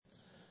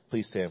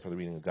Please stand for the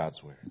reading of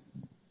God's Word.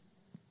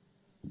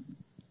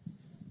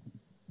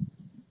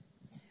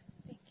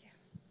 Thank you.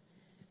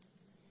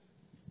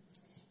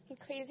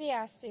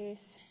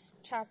 Ecclesiastes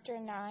chapter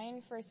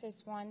 9, verses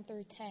 1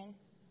 through 10.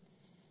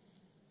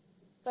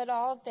 But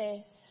all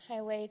this I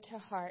lay to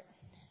heart,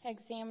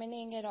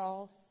 examining it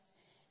all,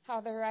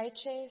 how the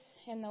righteous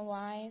and the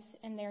wise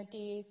in their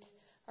deeds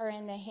are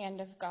in the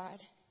hand of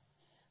God.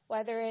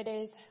 Whether it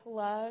is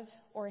love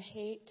or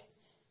hate,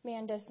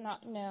 man does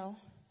not know.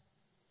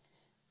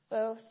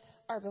 Both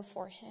are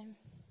before him.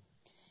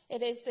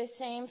 It is the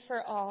same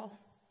for all,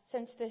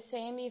 since the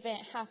same event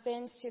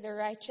happens to the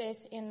righteous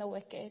and the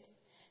wicked,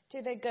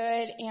 to the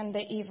good and the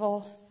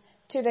evil,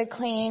 to the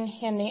clean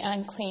and the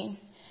unclean,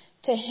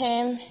 to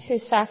him who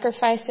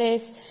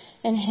sacrifices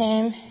and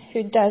him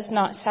who does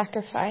not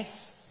sacrifice.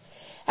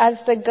 As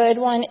the good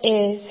one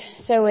is,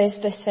 so is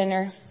the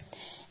sinner,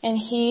 and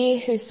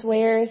he who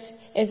swears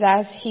is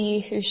as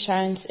he who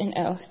shuns an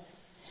oath.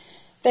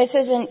 This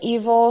is an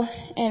evil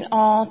in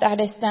all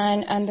that is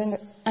done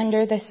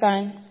under the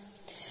sun,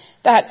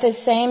 that the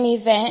same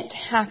event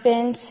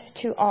happens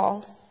to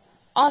all.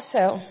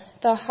 Also,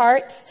 the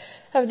hearts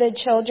of the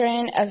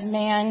children of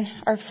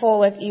man are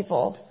full of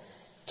evil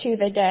to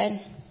the dead.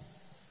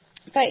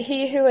 But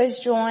he who is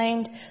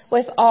joined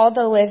with all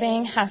the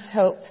living has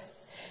hope,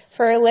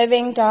 for a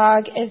living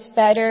dog is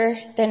better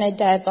than a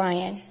dead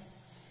lion.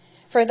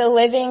 For the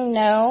living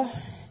know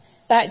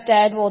that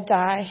dead will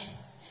die,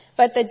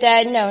 but the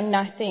dead know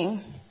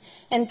nothing,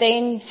 and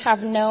they have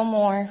no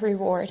more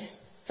reward.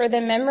 For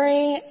the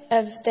memory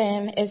of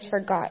them is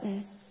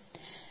forgotten.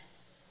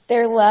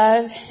 Their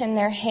love and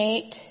their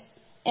hate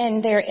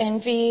and their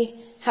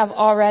envy have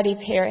already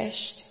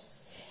perished,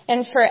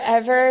 and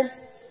forever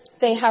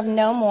they have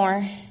no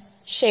more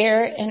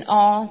share in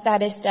all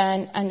that is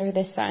done under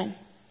the sun.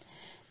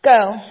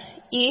 Go,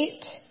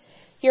 eat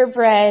your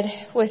bread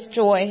with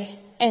joy,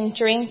 and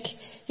drink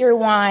your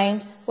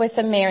wine with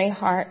a merry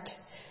heart.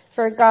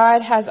 For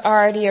God has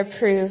already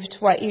approved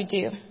what you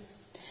do.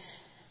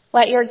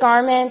 Let your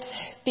garments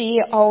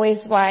be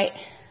always white.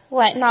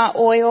 Let not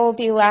oil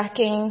be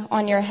lacking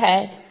on your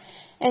head.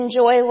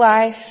 Enjoy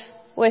life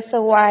with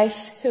the wife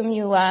whom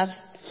you love,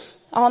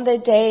 all the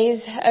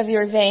days of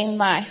your vain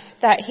life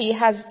that he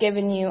has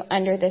given you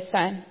under the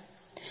sun.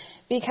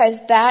 Because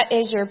that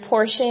is your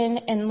portion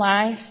in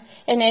life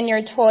and in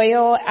your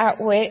toil at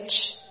which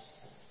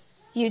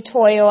you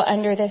toil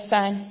under the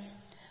sun.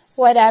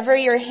 Whatever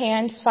your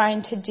hands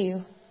find to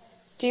do,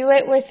 do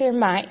it with your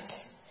might.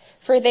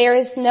 For there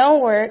is no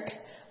work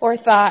or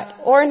thought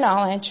or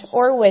knowledge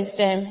or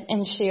wisdom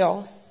in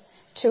Sheol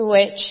to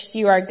which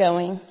you are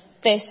going.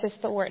 This is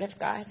the word of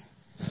God.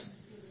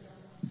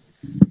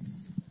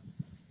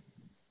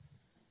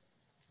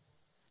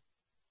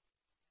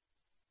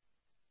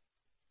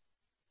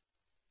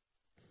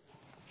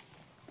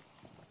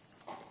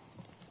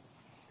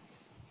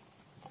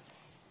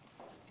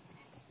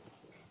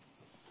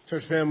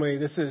 Church family,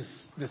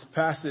 this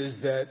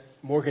passage that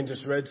Morgan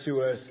just read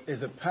to us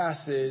is a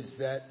passage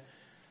that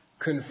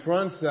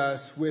confronts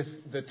us with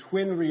the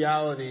twin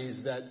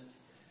realities that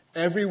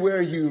everywhere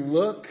you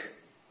look,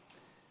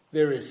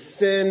 there is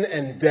sin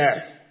and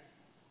death.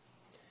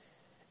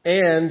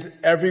 And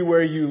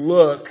everywhere you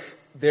look,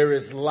 there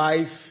is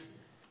life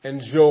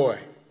and joy.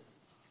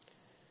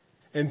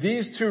 And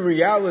these two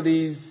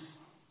realities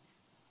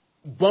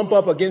bump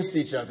up against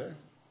each other.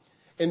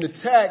 In the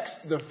text,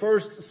 the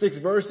first 6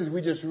 verses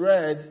we just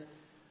read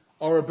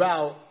are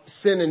about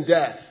sin and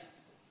death.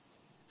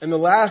 And the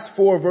last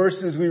 4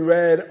 verses we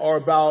read are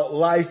about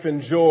life and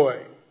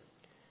joy.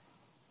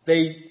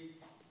 They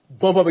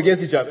bump up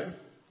against each other.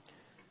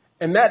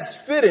 And that's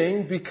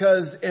fitting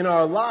because in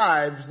our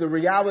lives, the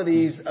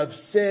realities of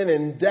sin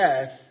and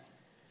death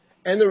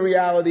and the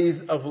realities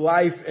of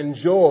life and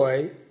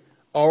joy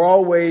are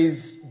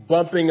always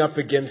bumping up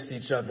against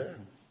each other.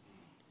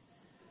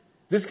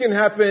 This can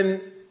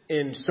happen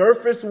in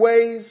surface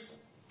ways.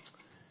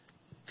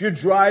 If you're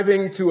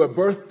driving to a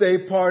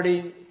birthday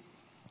party,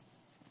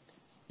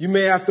 you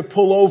may have to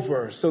pull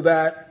over so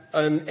that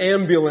an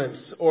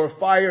ambulance or a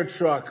fire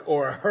truck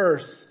or a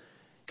hearse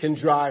can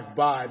drive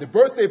by. The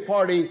birthday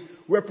party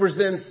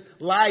represents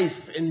life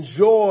and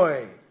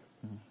joy.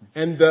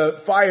 And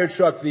the fire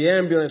truck, the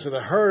ambulance, or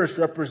the hearse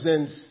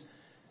represents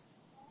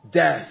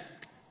death,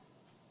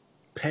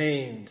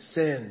 pain,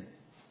 sin.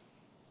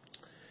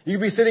 You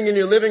could be sitting in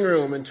your living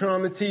room and turn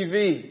on the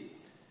TV.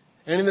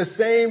 And in the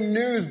same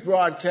news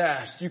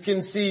broadcast, you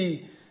can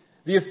see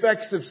the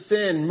effects of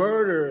sin,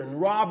 murder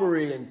and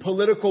robbery and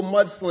political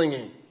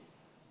mudslinging.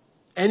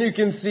 And you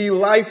can see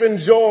life and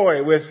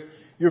joy with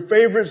your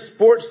favorite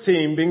sports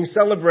team being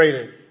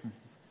celebrated.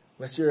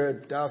 Unless you're a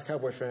Dallas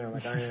Cowboy fan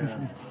like I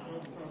am.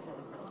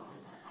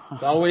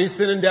 It's always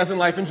sin and death and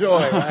life and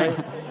joy,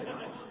 right?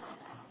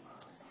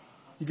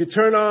 You could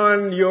turn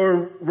on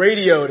your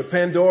radio to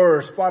Pandora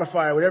or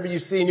Spotify or whatever you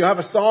see, and you'll have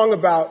a song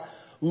about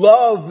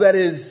love that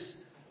is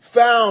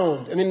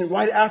found. And then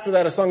right after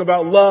that, a song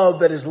about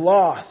love that is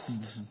lost.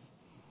 Mm-hmm.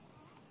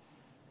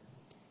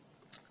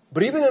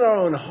 But even in our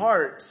own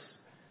hearts,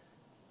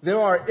 there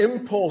are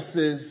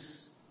impulses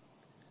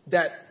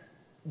that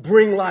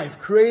bring life,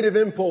 creative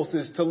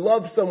impulses to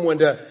love someone,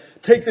 to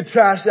take the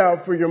trash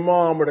out for your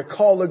mom, or to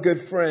call a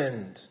good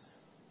friend.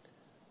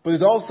 But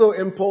there's also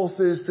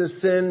impulses to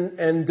sin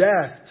and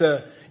death,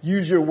 to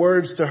use your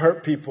words to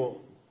hurt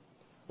people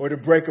or to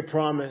break a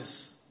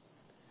promise.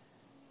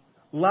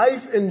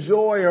 Life and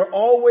joy are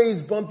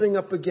always bumping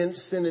up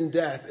against sin and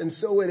death, and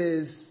so it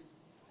is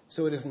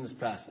in this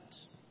passage.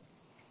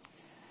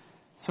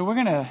 So we're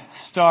going to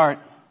start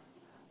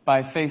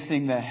by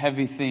facing the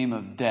heavy theme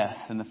of death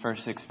in the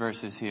first 6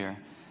 verses here.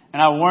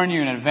 And I'll warn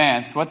you in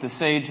advance, what the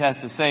sage has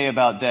to say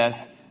about death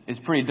is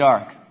pretty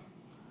dark.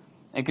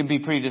 It can be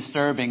pretty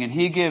disturbing. And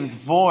he gives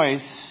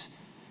voice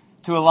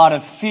to a lot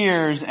of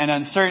fears and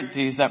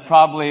uncertainties that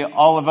probably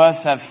all of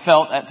us have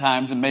felt at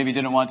times and maybe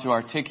didn't want to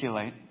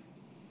articulate.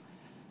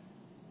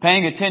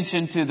 Paying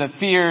attention to the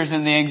fears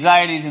and the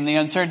anxieties and the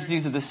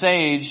uncertainties of the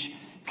sage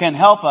can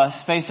help us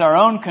face our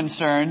own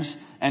concerns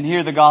and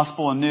hear the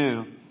gospel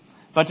anew.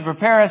 But to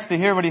prepare us to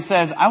hear what he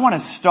says, I want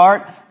to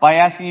start by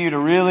asking you to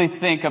really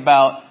think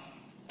about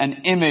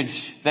an image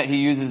that he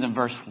uses in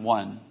verse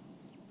 1.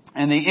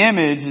 And the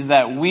image is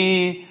that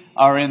we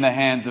are in the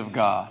hands of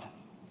God.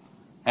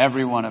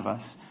 Every one of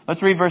us.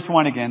 Let's read verse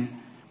 1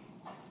 again.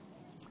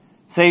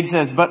 Sage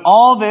says, "But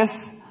all this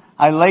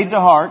I laid to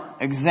heart,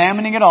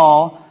 examining it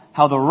all,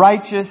 how the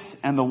righteous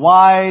and the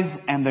wise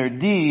and their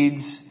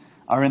deeds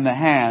are in the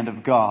hand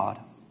of God."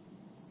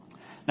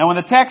 Now when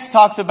the text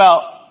talks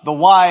about the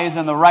wise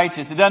and the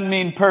righteous, it doesn't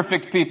mean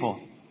perfect people.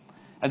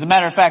 As a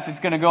matter of fact, it's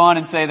going to go on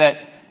and say that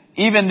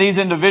even these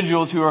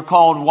individuals who are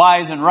called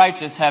wise and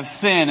righteous have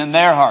sin in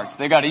their hearts.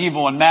 They got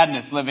evil and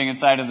madness living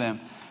inside of them.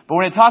 But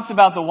when it talks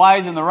about the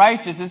wise and the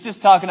righteous, it's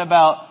just talking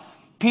about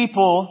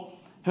people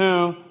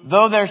who,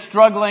 though they're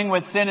struggling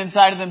with sin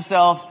inside of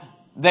themselves,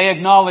 they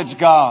acknowledge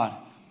God.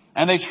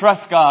 And they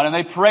trust God. And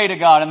they pray to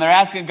God. And they're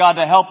asking God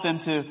to help them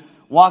to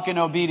walk in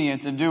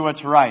obedience and do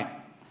what's right.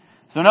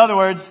 So in other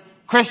words,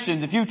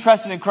 Christians, if you've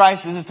trusted in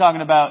Christ, this is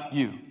talking about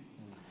you.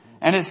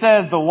 And it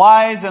says, the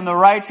wise and the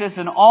righteous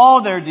and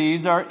all their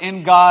deeds are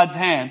in God's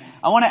hand.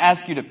 I want to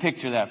ask you to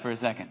picture that for a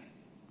second.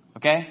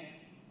 Okay?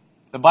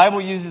 The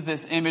Bible uses this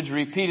image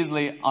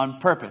repeatedly on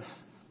purpose.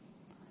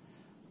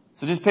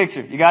 So just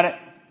picture. You got it?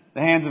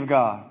 The hands of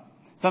God.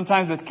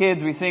 Sometimes with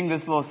kids, we sing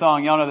this little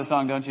song. Y'all know the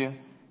song, don't you?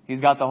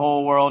 He's got the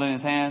whole world in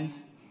his hands.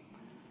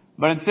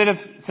 But instead of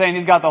saying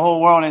he's got the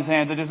whole world in his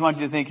hands, I just want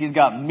you to think he's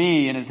got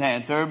me in his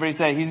hands. So everybody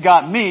say, he's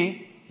got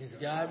me. He's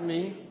got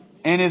me.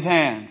 In his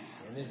hands.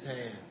 In his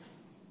hands.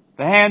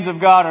 The hands of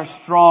God are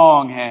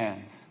strong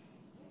hands.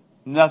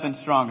 Nothing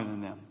stronger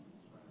than them.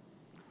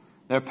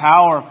 They're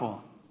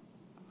powerful.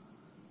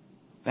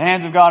 The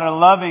hands of God are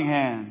loving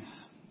hands.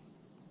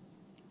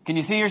 Can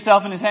you see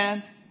yourself in his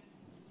hands?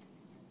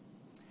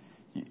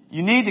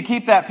 You need to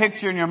keep that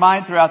picture in your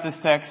mind throughout this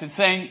text. It's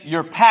saying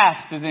your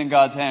past is in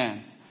God's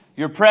hands.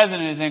 Your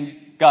present is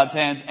in God's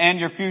hands. And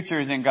your future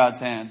is in God's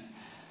hands.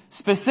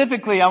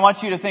 Specifically, I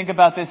want you to think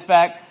about this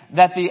fact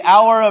that the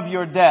hour of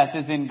your death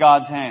is in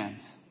God's hands.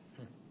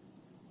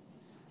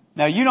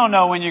 Now, you don't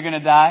know when you're going to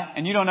die,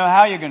 and you don't know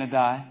how you're going to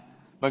die.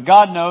 But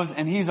God knows,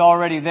 and He's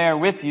already there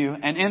with you.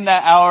 And in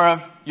that hour of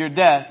your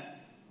death,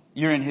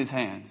 you're in His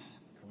hands.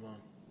 Come on.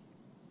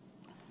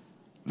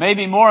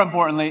 Maybe more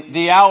importantly,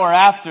 the hour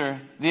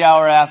after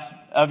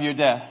of your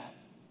death,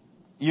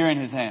 you're in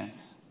His hands.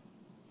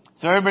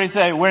 So everybody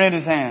say, we're in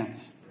His hands.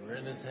 We're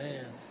in His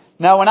hands.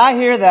 Now, when I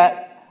hear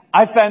that,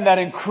 I find that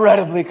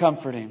incredibly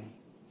comforting,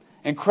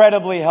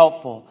 incredibly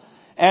helpful.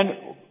 And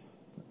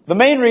the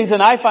main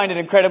reason I find it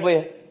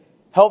incredibly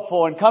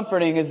helpful and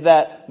comforting is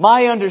that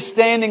my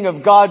understanding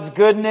of God's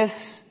goodness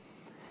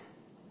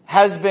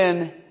has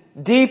been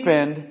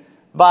deepened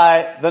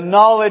by the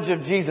knowledge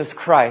of Jesus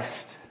Christ,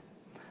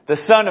 the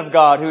Son of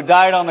God who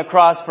died on the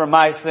cross for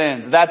my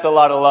sins. That's a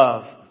lot of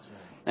love.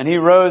 And He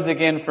rose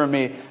again for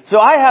me. So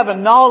I have a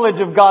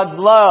knowledge of God's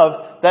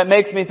love that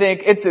makes me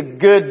think it's a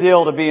good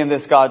deal to be in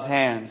this God's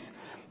hands.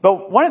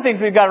 But one of the things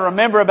we've got to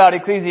remember about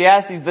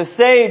Ecclesiastes, the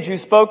sage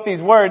who spoke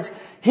these words,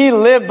 he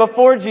lived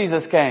before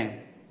Jesus came.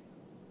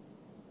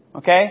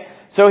 Okay?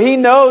 So he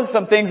knows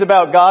some things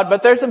about God,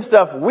 but there's some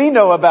stuff we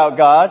know about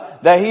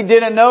God that he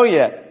didn't know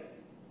yet.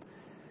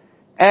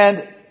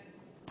 And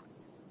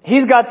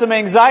he's got some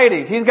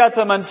anxieties. He's got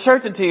some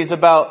uncertainties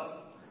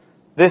about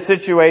this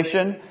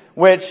situation,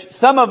 which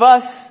some of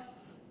us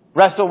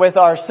wrestle with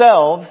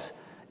ourselves.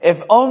 If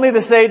only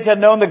the sage had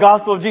known the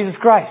gospel of Jesus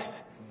Christ,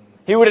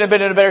 he would have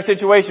been in a better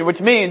situation, which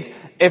means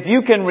if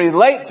you can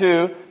relate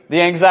to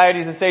the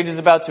anxieties the sage is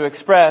about to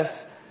express,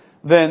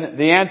 then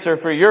the answer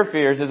for your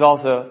fears is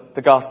also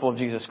the gospel of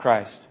Jesus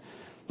Christ.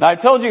 Now, I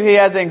told you he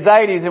has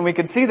anxieties, and we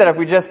can see that if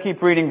we just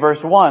keep reading verse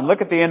 1.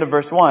 Look at the end of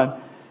verse 1.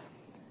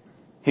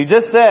 He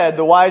just said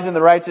the wise and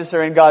the righteous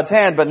are in God's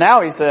hand, but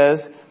now he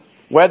says,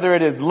 whether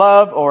it is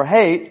love or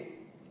hate,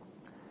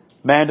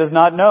 man does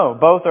not know.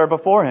 Both are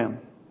before him.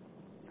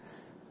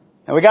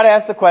 And we got to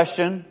ask the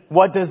question,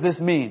 what does this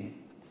mean?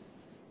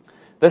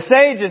 The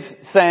sage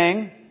is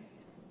saying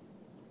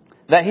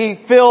that he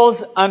feels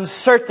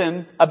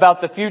uncertain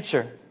about the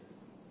future.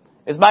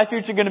 Is my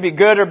future going to be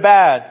good or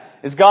bad?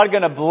 Is God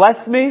going to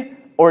bless me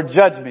or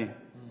judge me?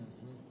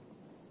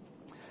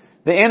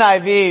 The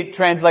NIV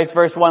translates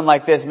verse 1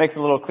 like this, makes it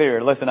a little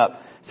clearer. Listen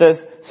up. It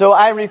says, so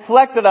I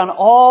reflected on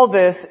all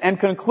this and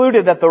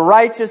concluded that the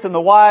righteous and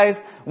the wise,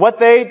 what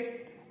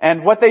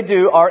they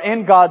do are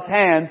in God's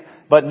hands,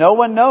 but no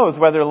one knows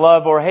whether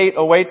love or hate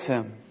awaits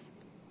him.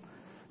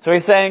 So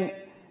he's saying,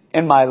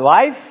 in my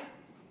life,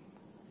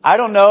 I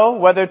don't know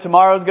whether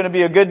tomorrow is going to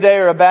be a good day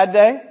or a bad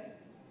day.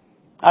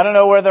 I don't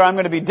know whether I'm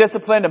going to be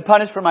disciplined and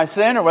punished for my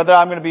sin or whether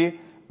I'm going to be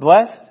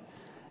blessed.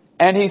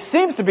 And he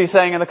seems to be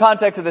saying in the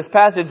context of this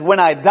passage, when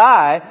I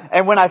die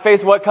and when I face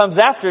what comes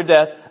after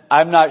death,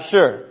 I'm not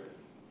sure.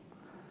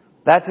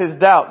 That's his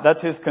doubt.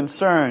 That's his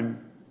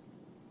concern.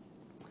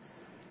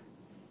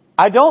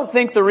 I don't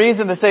think the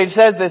reason the sage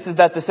says this is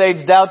that the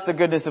sage doubts the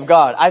goodness of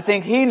God. I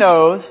think he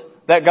knows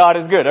that God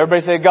is good.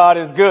 Everybody say God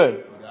is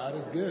good. God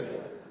is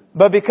good.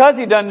 But because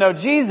he doesn't know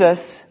Jesus,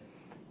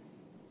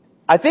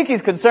 I think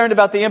he's concerned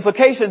about the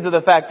implications of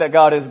the fact that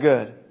God is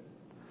good.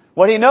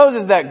 What he knows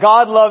is that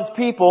God loves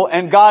people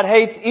and God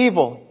hates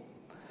evil.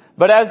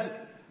 But as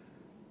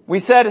we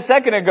said a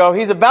second ago,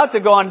 he's about to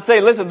go on and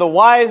say, listen, the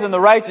wise and the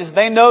righteous,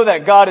 they know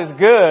that God is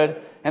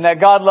good and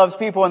that God loves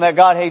people and that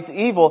God hates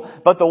evil.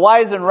 But the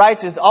wise and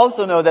righteous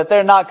also know that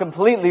they're not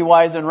completely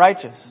wise and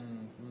righteous.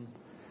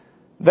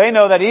 They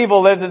know that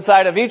evil lives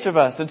inside of each of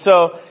us. And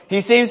so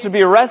he seems to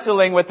be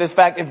wrestling with this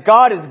fact. If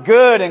God is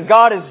good and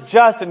God is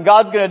just and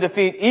God's going to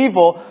defeat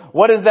evil,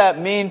 what does that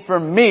mean for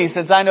me,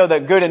 since I know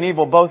that good and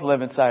evil both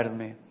live inside of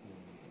me?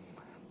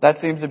 That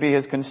seems to be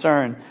his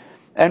concern.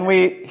 And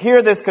we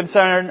hear this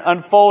concern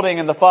unfolding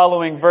in the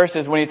following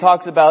verses when he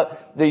talks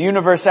about the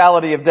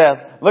universality of death.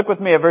 Look with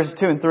me at verses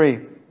 2 and 3.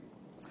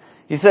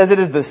 He says, it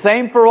is the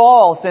same for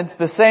all, since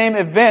the same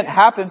event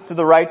happens to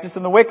the righteous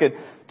and the wicked,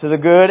 to the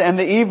good and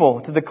the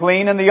evil, to the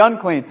clean and the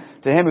unclean,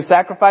 to him who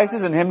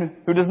sacrifices and him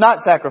who does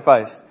not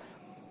sacrifice.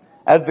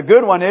 As the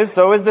good one is,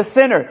 so is the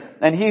sinner,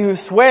 and he who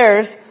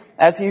swears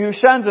as he who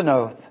shuns an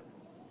oath.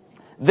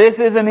 This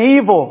is an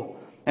evil,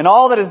 and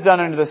all that is done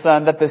under the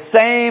sun, that the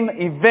same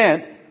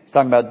event, he's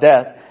talking about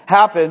death,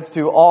 happens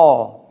to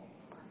all.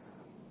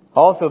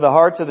 Also the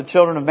hearts of the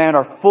children of man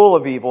are full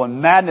of evil, and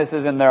madness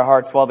is in their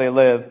hearts while they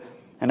live,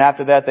 and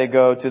after that they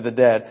go to the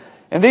dead.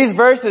 In these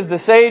verses, the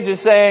sage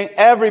is saying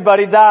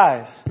everybody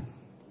dies.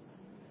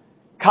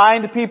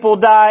 Kind people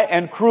die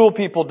and cruel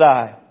people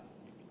die.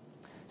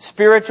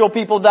 Spiritual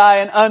people die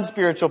and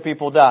unspiritual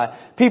people die.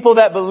 People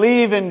that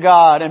believe in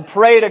God and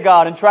pray to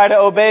God and try to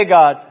obey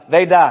God,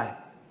 they die.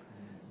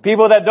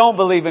 People that don't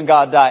believe in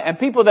God die. And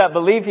people that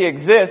believe He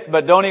exists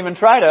but don't even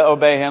try to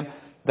obey Him,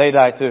 they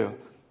die too.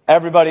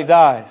 Everybody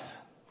dies.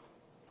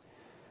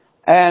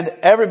 And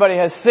everybody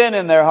has sin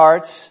in their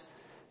hearts,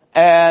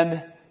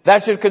 and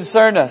that should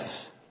concern us.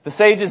 The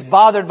sage is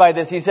bothered by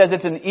this. He says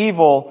it's an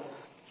evil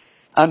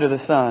under the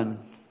sun.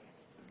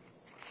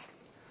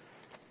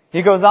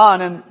 He goes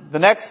on in the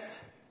next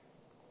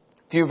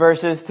few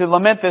verses to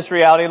lament this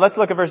reality. Let's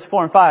look at verses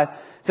 4 and 5.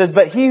 It says,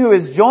 but he who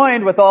is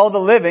joined with all the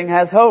living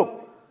has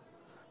hope.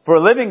 For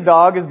a living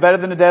dog is better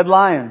than a dead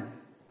lion.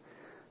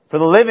 For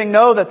the living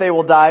know that they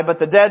will die, but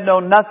the dead know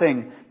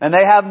nothing, and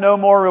they have no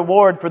more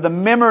reward, for the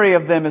memory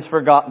of them is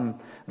forgotten.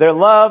 Their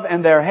love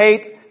and their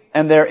hate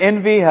and their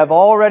envy have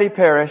already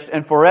perished,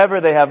 and forever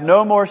they have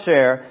no more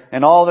share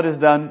in all that is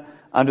done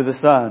under the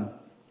sun.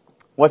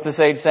 What's the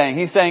sage saying?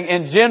 He's saying,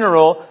 in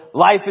general,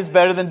 life is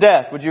better than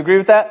death. Would you agree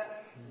with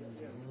that?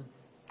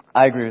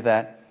 I agree with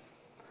that.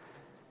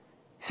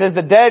 He says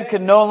the dead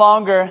can no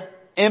longer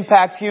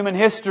impact human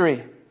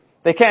history.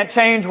 They can't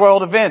change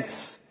world events.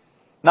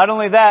 Not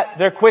only that,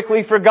 they're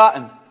quickly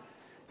forgotten.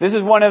 This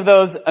is one of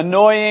those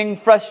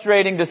annoying,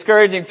 frustrating,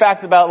 discouraging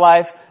facts about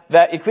life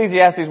that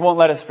Ecclesiastes won't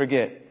let us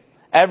forget.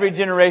 Every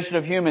generation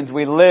of humans,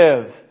 we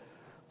live,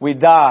 we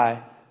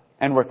die,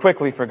 and we're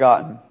quickly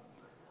forgotten.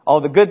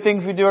 All the good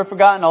things we do are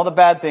forgotten, all the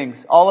bad things,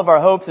 all of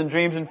our hopes and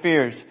dreams and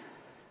fears,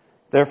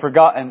 they're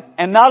forgotten.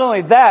 And not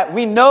only that,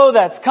 we know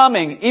that's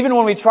coming. Even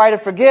when we try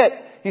to forget,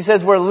 he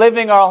says we're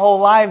living our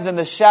whole lives in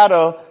the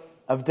shadow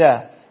of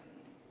death.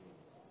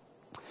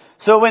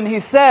 So when he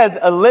says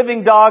a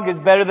living dog is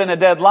better than a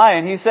dead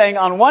lion, he's saying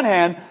on one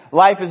hand,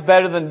 life is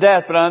better than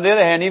death. But on the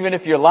other hand, even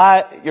if you're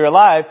alive,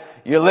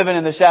 you're living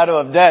in the shadow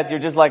of death. You're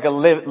just like a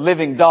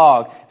living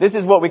dog. This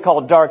is what we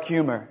call dark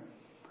humor.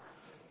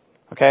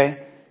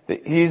 Okay?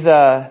 He's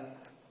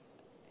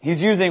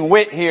using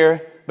wit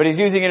here, but he's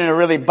using it in a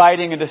really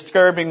biting and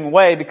disturbing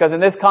way, because in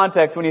this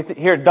context, when you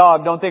hear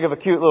dog, don't think of a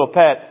cute little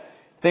pet.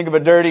 Think of a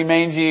dirty,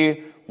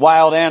 mangy,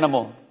 wild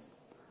animal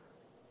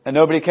that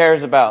nobody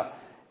cares about.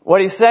 What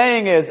he's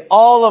saying is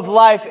all of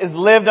life is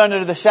lived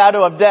under the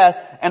shadow of death,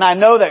 and I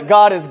know that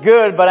God is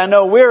good, but I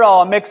know we're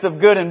all a mix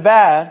of good and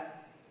bad.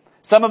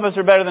 Some of us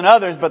are better than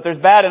others, but there's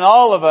bad in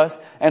all of us,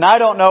 and I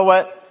don't know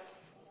what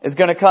is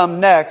going to come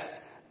next,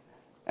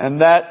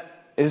 and that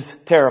is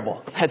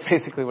terrible. That's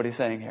basically what he's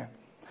saying here.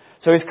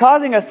 So he's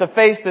causing us to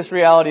face this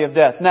reality of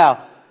death.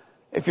 Now,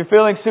 if you're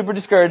feeling super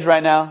discouraged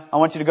right now, I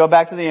want you to go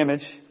back to the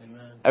image.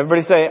 Amen.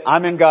 Everybody say,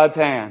 I'm in God's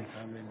hands.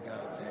 I'm in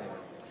God's hands.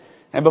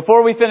 And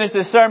before we finish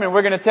this sermon,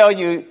 we're going to tell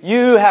you,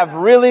 you have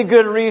really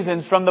good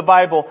reasons from the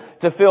Bible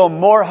to feel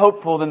more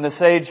hopeful than the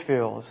sage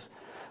feels.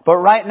 But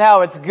right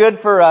now, it's good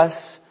for us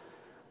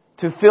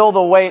to feel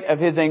the weight of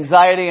his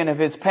anxiety and of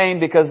his pain,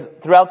 because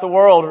throughout the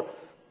world,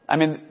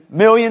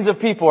 millions of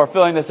people are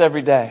feeling this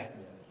every day.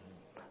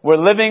 We're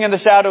living in the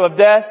shadow of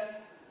death.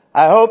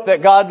 I hope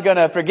that God's going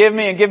to forgive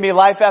me and give me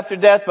life after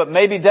death, but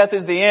maybe death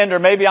is the end, or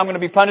maybe I'm going to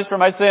be punished for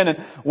my sin. And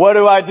what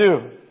do?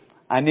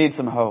 I need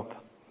some hope.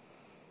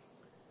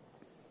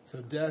 So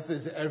death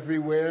is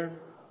everywhere,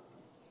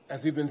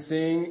 as we've been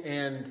seeing,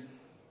 and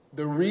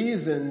the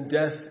reason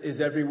death is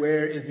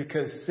everywhere is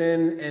because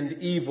sin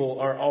and evil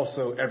are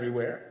also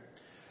everywhere.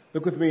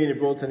 Look with me in your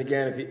bulletin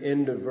again at the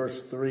end of verse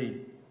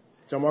 3.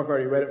 John Mark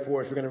already read it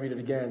for us. We're going to read it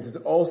again. It says,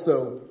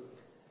 also,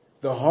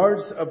 the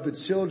hearts of the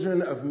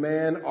children of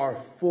man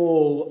are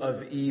full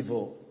of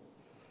evil,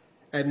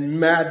 and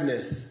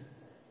madness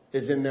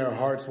is in their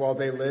hearts while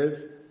they live,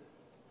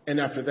 and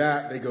after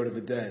that they go to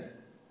the dead.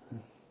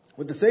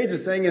 What the sage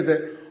is saying is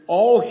that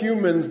all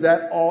humans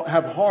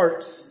have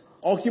hearts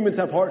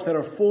that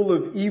are full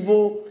of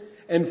evil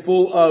and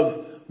full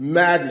of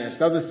madness.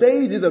 Now the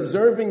sage is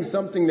observing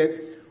something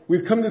that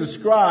we've come to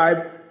describe,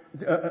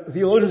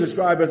 theologians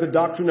describe as the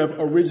doctrine of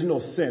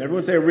original sin.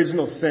 Everyone say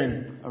original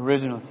sin.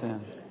 Original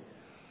sin.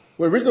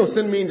 What original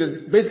sin means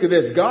is basically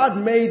this. God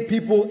made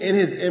people in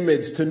his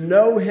image to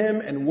know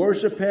him and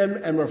worship him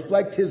and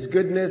reflect his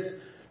goodness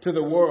to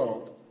the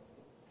world.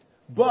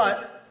 But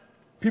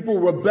people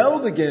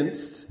rebelled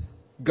against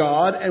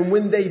God, and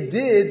when they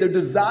did, their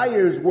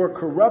desires were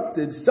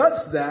corrupted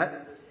such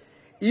that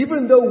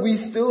even though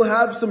we still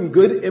have some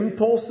good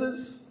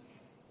impulses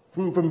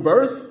from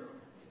birth,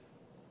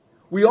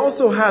 we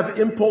also have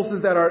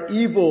impulses that are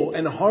evil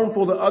and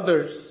harmful to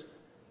others.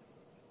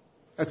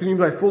 That's what he means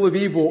by full of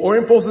evil. Or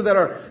impulses that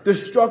are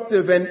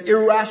destructive and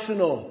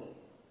irrational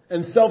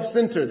and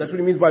self-centered. That's what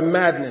he means by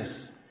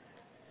madness.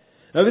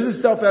 Now this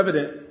is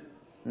self-evident.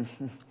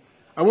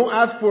 I won't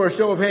ask for a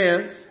show of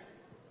hands,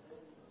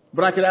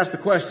 but I could ask the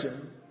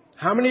question.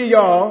 How many of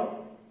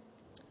y'all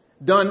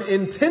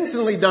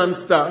intentionally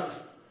done stuff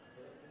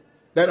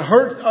that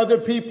hurts other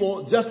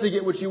people just to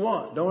get what you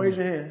want? Don't raise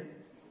your hand.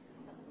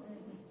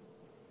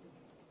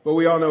 But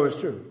we all know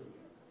it's true.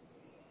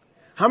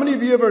 How many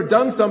of you ever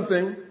done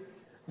something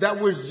that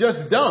was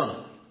just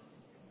dumb?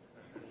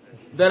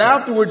 That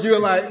afterwards you're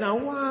like, now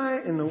why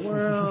in the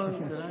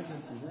world did I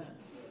just do that?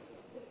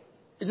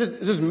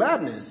 It's just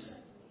madness.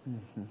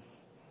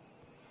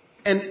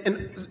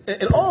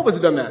 And all of us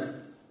have done that.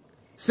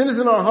 Sin is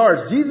in our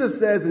hearts. Jesus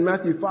says in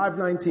Matthew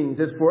 5:19,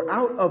 says, for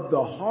out of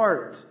the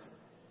heart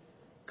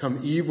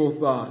come evil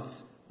thoughts,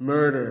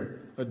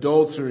 murder,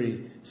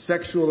 adultery,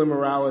 sexual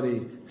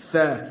immorality,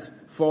 theft,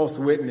 false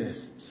witness,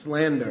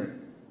 slander.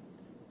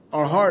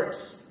 Our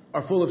hearts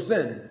are full of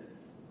sin.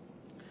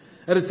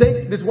 And to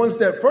take this one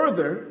step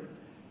further,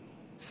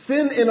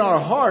 sin in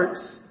our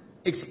hearts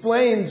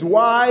explains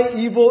why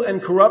evil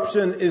and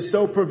corruption is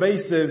so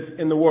pervasive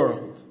in the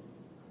world.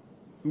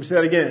 Let me say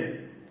that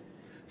again.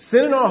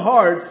 Sin in our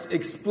hearts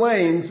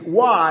explains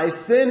why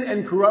sin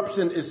and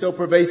corruption is so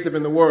pervasive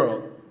in the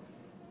world.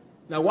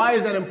 Now, why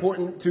is that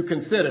important to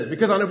consider?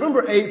 Because on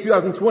November 8,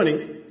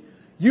 2020,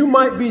 you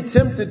might be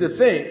tempted to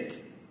think,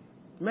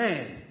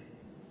 man,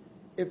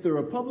 if the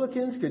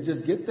Republicans could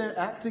just get their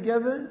act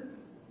together,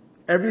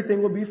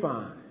 everything would be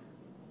fine.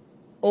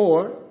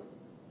 Or,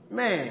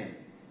 man,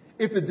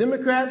 if the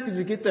Democrats could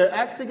just get their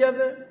act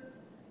together,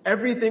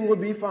 everything would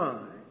be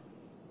fine.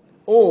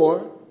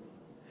 Or,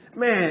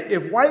 man,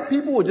 if white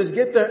people would just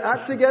get their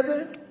act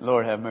together,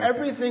 Lord have mercy,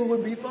 everything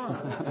would be fine.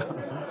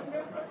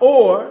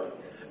 Or,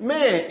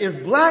 man,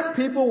 if black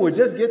people would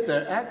just get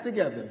their act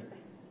together,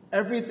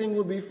 everything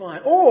would be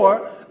fine.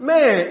 Or,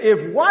 man,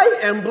 if white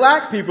and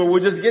black people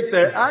would just get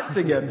their act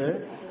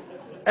together,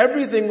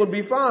 everything would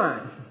be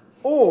fine.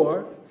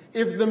 Or,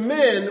 if the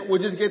men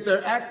would just get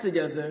their act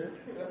together,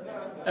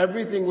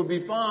 everything would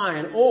be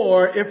fine.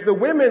 Or, if the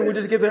women would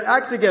just get their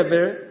act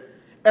together,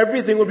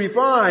 everything would be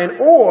fine.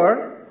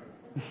 Or,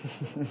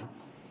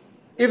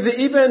 if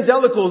the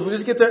evangelicals would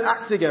just get their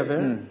act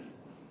together,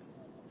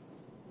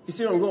 you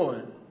see where I'm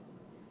going?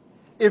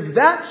 If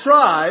that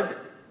tribe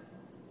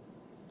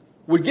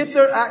would get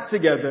their act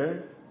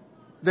together,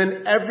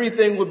 then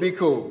everything would be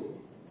cool.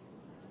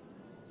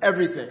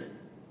 Everything.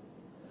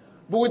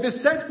 But what this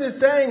text is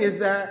saying is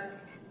that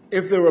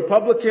if the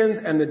Republicans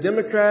and the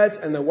Democrats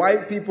and the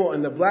white people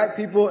and the black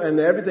people and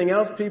the everything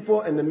else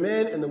people and the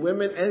men and the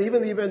women and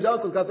even the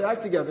evangelicals got their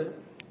act together,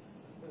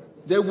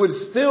 there would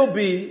still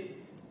be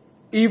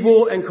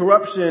evil and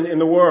corruption in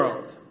the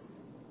world.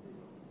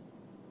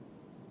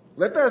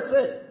 Let that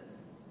sit.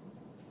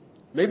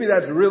 Maybe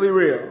that's really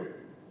real.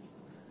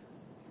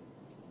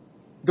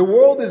 The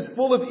world is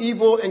full of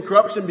evil and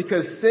corruption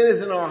because sin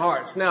is in our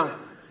hearts. Now,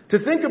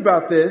 to think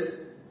about this,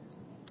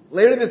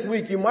 later this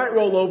week you might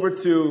roll over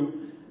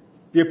to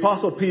the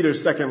Apostle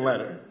Peter's second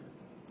letter.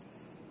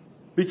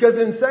 Because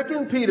in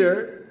 2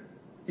 Peter,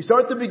 you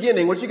start at the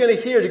beginning, what you're going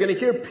to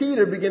hear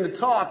Peter begin to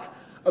talk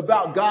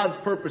about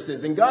God's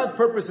purposes. And God's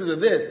purposes are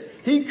this.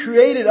 He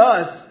created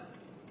us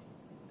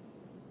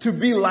to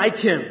be like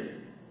Him.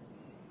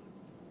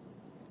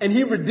 And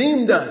He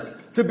redeemed us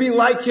to be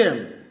like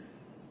Him.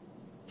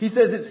 He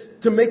says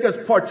it's to make us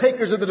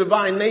partakers of the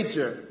divine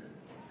nature.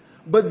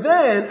 But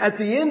then, at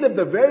the end of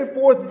the very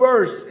fourth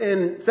verse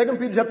in 2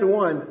 Peter chapter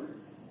 1,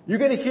 you're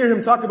going to hear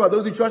Him talk about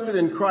those who trusted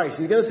in Christ.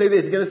 He's going to say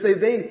this. He's going to say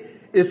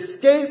they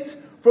escaped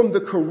from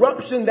the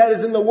corruption that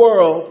is in the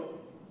world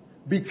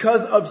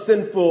because of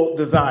sinful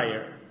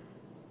desire.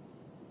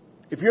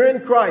 If you're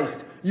in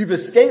Christ, you've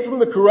escaped from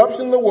the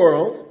corruption in the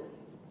world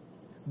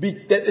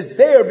that is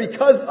there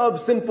because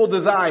of sinful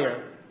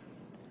desire.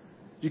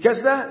 Did you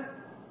catch that?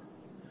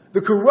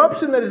 The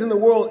corruption that is in the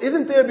world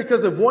isn't there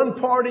because of one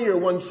party or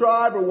one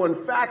tribe or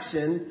one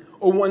faction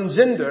or one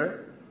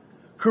gender.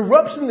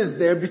 Corruption is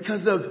there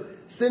because of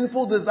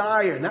sinful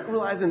desire, not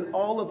realizing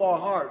all of our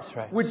hearts,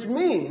 right. Which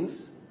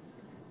means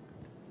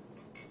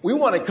we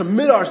want to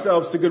commit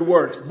ourselves to good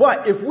works.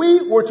 But if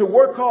we were to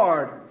work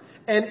hard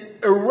and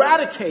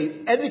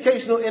eradicate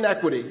educational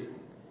inequity,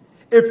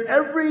 if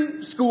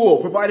every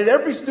school provided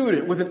every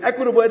student with an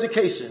equitable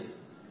education,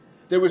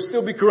 there would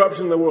still be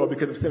corruption in the world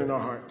because of sin in our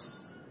hearts.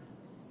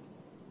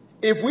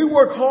 If we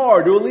work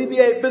hard to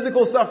alleviate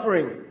physical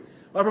suffering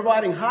by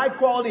providing high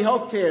quality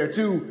health care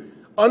to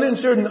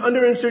uninsured and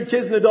underinsured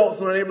kids and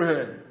adults in our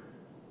neighborhood,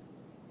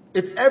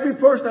 if every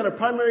person had a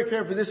primary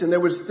care physician,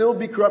 there would still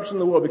be corruption in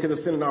the world because of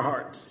sin in our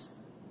hearts.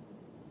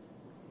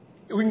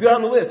 We can go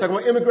down the list, talk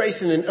about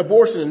immigration and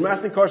abortion and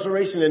mass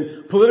incarceration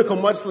and political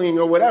mudslinging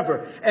or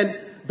whatever. And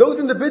those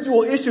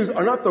individual issues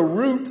are not the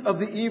root of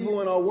the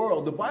evil in our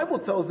world. The Bible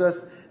tells us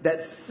that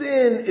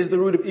sin is the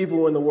root of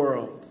evil in the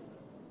world,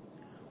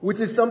 which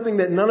is something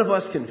that none of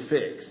us can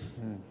fix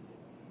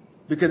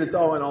because it's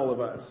all in all of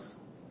us.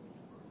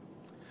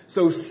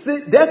 So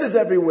death is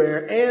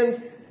everywhere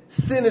and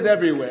sin is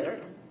everywhere.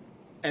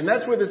 And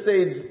that's where the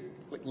sage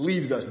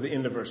leaves us at the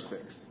end of verse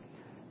 6.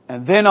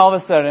 And then all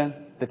of a sudden,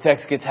 the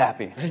text gets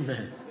happy.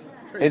 Amen.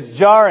 It's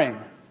jarring.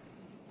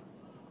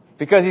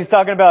 Because he's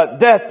talking about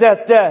death,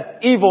 death, death,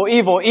 evil,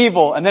 evil,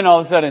 evil. And then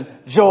all of a sudden,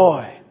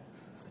 joy,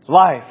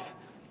 life.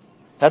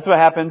 That's what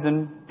happens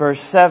in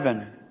verse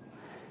 7.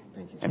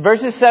 In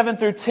verses 7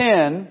 through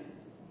 10,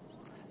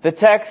 the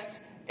text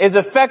is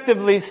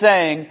effectively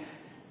saying,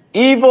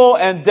 evil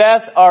and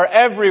death are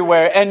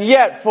everywhere. And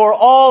yet, for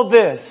all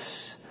this,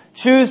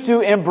 choose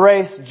to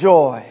embrace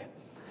joy.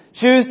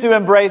 Choose to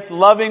embrace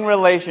loving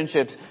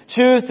relationships.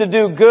 Choose to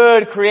do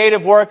good,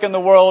 creative work in the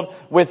world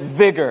with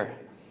vigor.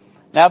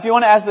 Now, if you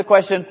want to ask the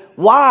question,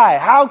 why?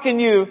 How can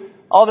you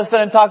all of a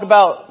sudden talk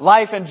about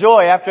life and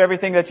joy after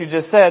everything that you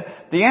just said?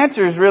 The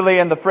answer is really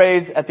in the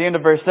phrase at the end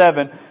of verse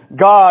 7,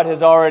 God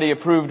has already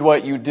approved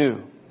what you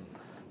do.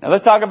 Now,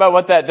 let's talk about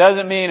what that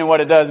doesn't mean and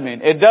what it does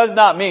mean. It does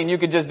not mean you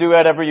can just do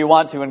whatever you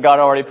want to and God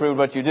already approved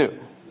what you do.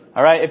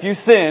 All right? If you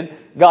sin,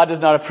 God does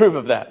not approve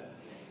of that.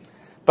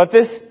 But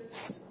this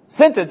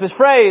sentence, this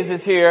phrase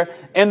is here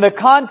in the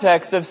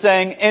context of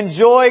saying,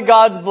 enjoy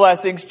God's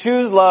blessings,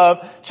 choose love,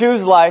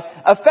 choose life.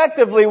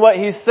 Effectively, what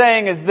he's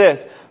saying is this.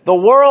 The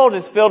world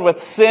is filled with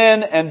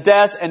sin and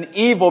death and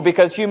evil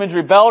because humans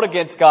rebelled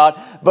against God,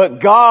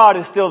 but God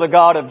is still the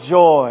God of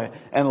joy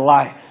and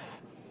life.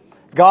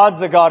 God's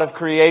the God of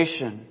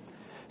creation.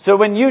 So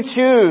when you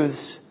choose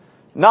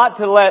not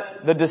to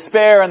let the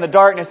despair and the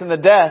darkness and the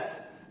death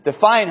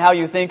define how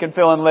you think and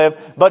feel and live,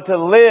 but to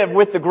live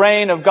with the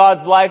grain of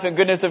God's life and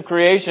goodness of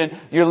creation,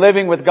 you're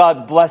living with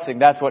God's blessing.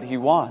 That's what He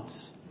wants.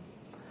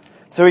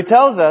 So He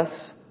tells us,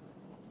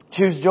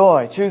 choose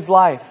joy, choose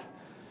life,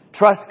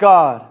 trust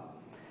God.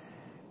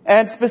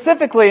 And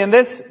specifically in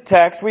this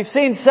text, we've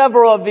seen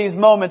several of these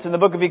moments in the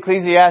book of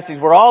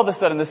Ecclesiastes where all of a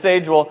sudden the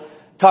sage will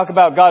talk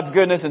about God's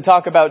goodness and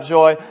talk about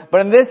joy.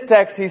 But in this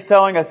text, he's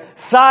telling us,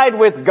 side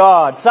with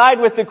God, side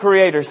with the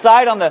Creator,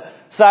 side on the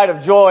side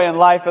of joy and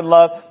life and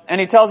love.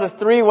 And he tells us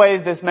 3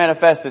 ways this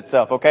manifests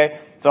itself, okay?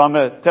 So I'm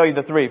going to tell you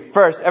the 3.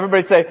 First,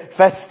 everybody say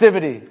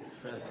festivity.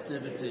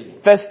 Festivity.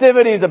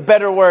 Festivity is a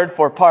better word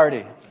for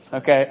party,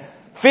 okay?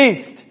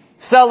 Feast,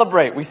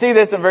 celebrate. We see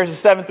this in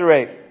verses 7 through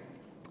 8.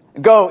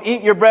 Go,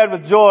 eat your bread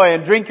with joy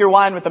and drink your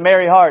wine with a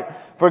merry heart,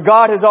 for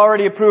God has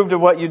already approved of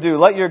what you do.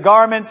 Let your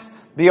garments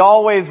be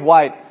always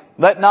white.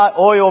 Let not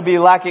oil be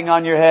lacking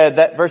on your head.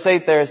 That verse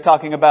 8 there is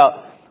talking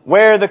about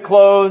wear the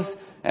clothes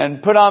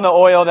and put on the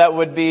oil that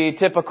would be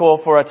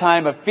typical for a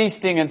time of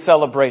feasting and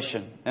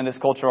celebration in this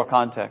cultural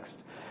context.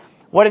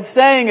 What it's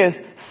saying is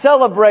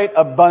celebrate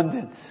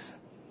abundance.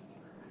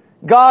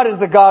 God is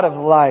the God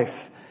of life.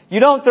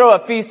 You don't throw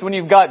a feast when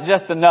you've got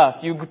just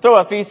enough. You throw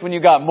a feast when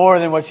you've got more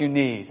than what you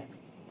need.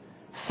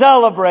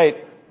 Celebrate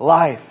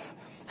life.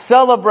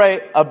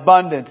 Celebrate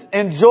abundance.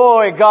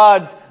 Enjoy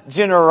God's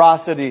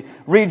generosity.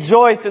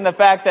 Rejoice in the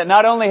fact that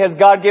not only has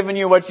God given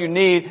you what you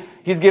need,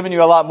 He's given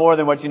you a lot more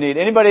than what you need.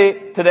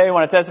 Anybody today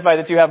want to testify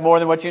that you have more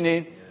than what you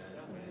need?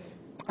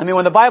 I mean,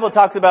 when the Bible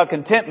talks about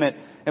contentment,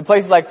 in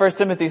places like 1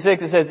 Timothy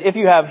 6, it says, if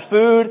you have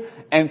food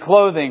and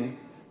clothing,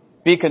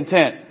 be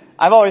content.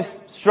 I've always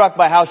struck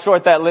by how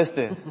short that list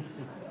is.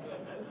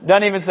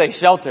 Doesn't even say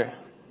shelter,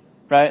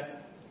 right?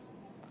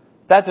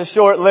 That's a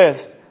short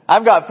list.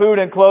 I've got food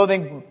and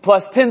clothing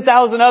plus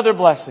 10,000 other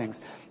blessings.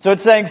 So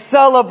it's saying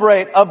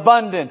celebrate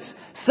abundance.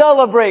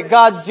 Celebrate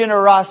God's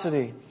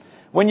generosity.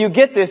 When you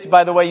get this,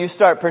 by the way, you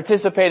start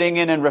participating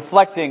in and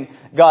reflecting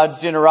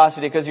God's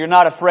generosity because you're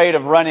not afraid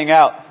of running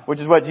out,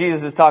 which is what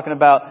Jesus is talking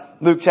about.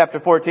 Luke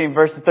chapter 14,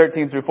 verses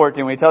 13 through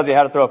 14, when he tells you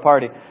how to throw a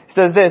party. He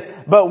says this,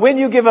 but when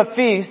you give a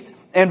feast,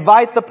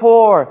 invite the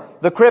poor,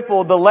 the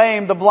crippled, the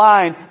lame, the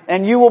blind,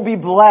 and you will be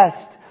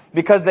blessed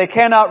because they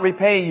cannot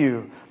repay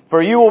you.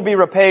 For you will be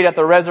repaid at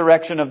the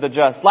resurrection of the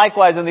just.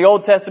 Likewise, in the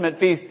Old Testament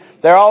feast,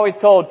 they're always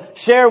told,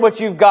 share what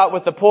you've got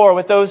with the poor,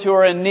 with those who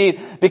are in need.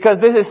 Because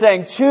this is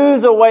saying,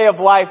 choose a way of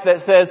life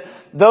that says,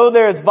 though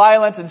there is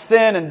violence and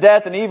sin and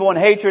death and evil and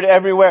hatred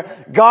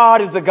everywhere,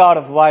 God is the God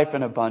of life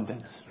and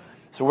abundance.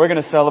 So we're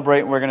going to celebrate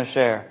and we're going to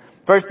share.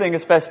 First thing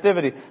is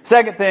festivity.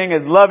 Second thing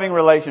is loving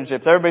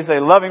relationships. Everybody say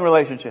loving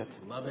relationships.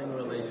 Loving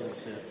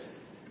relationships.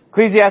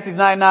 Ecclesiastes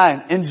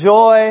 9:9.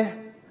 Enjoy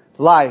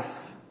life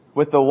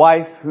with the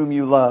wife whom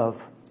you love.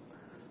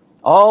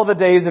 All the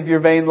days of your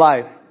vain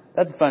life.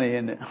 That's funny,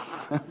 isn't it?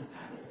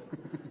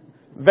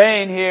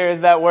 Vain here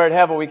is that word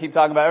hevel we keep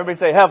talking about. Everybody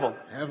say hevel.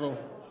 Hevel.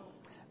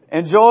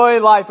 Enjoy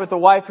life with the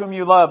wife whom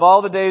you love.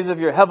 All the days of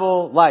your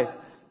hevel life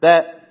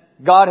that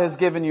God has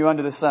given you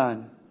under the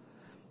sun.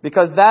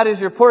 Because that is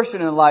your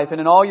portion in life and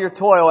in all your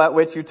toil at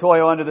which you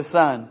toil under the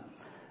sun.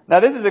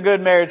 Now this is a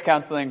good marriage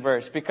counseling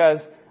verse because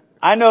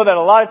I know that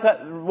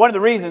one of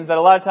the reasons that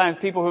a lot of times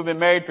people who've been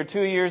married for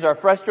 2 years are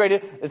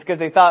frustrated is because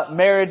they thought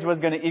marriage was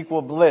going to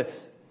equal bliss.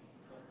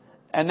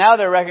 And now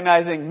they're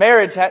recognizing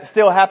marriage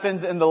still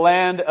happens in the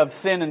land of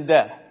sin and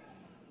death.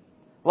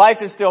 Life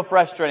is still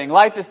frustrating.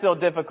 Life is still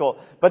difficult.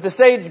 But the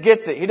sage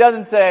gets it. He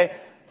doesn't say,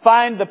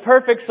 find the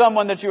perfect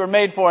someone that you were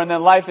made for and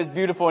then life is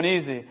beautiful and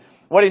easy.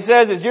 What he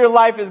says is your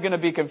life is going to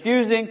be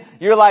confusing.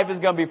 Your life is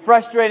going to be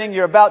frustrating.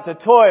 You're about to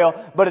toil,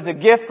 but it's a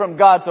gift from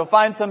God. So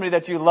find somebody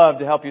that you love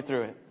to help you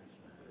through it.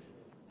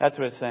 That's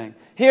what it's saying.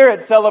 Here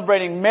it's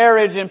celebrating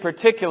marriage in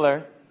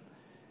particular.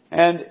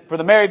 And for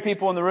the married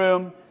people in the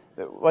room,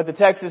 what the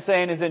text is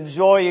saying is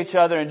enjoy each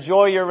other.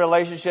 Enjoy your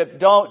relationship.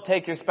 Don't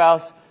take your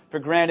spouse for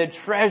granted.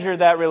 Treasure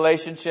that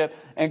relationship.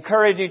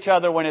 Encourage each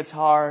other when it's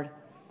hard.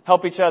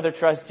 Help each other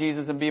trust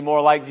Jesus and be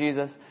more like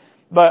Jesus.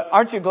 But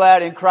aren't you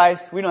glad in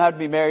Christ we don't have to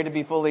be married to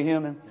be fully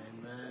human?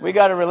 Amen. We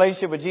got a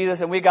relationship with Jesus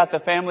and we got the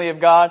family of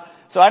God.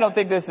 So I don't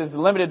think this is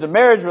limited to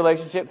marriage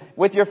relationship.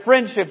 With your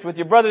friendships, with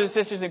your brothers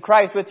and sisters in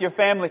Christ, with your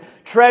family,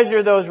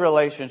 treasure those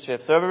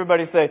relationships. So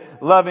everybody say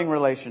loving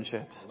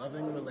relationships.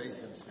 Loving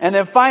relationships. And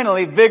then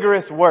finally,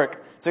 vigorous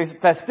work. So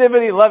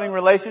festivity, loving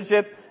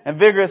relationship, and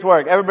vigorous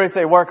work. Everybody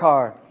say work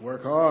hard.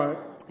 Work hard.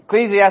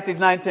 Ecclesiastes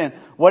 9:10.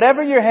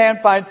 Whatever your hand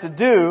finds to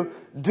do,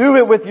 do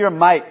it with your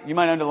might. You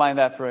might underline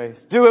that phrase.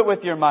 Do it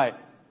with your might.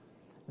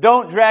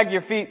 Don't drag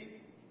your feet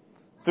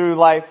through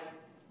life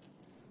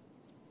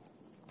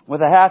with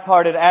a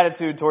half-hearted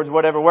attitude towards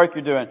whatever work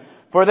you're doing.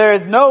 For there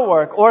is no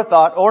work or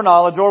thought or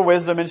knowledge or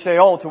wisdom in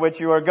Sheol to which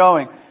you are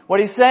going.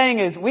 What he's saying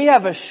is we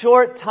have a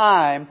short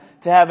time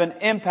to have an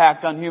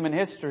impact on human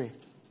history.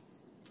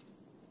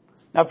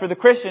 Now for the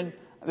Christian,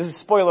 this is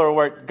spoiler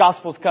alert,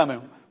 gospel's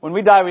coming. When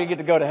we die, we get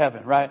to go to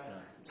heaven, right?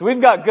 So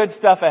we've got good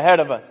stuff ahead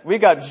of us. We've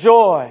got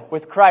joy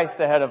with Christ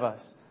ahead of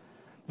us.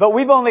 But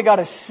we've only got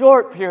a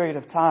short period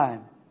of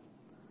time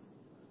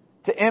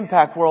to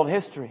impact world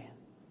history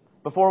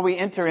before we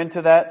enter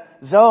into that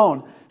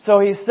zone. So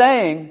he's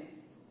saying,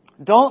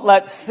 don't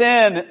let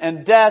sin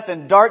and death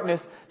and darkness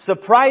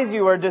surprise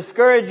you or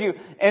discourage you.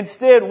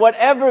 Instead,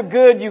 whatever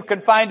good you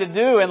can find to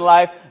do in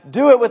life,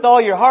 do it with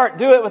all your heart.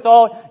 Do it with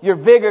all your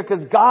vigor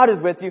because God is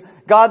with you.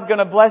 God's going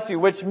to bless you,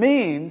 which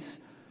means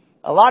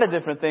a lot of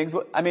different things.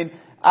 I mean,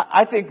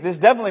 I think this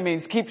definitely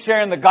means keep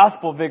sharing the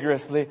gospel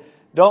vigorously.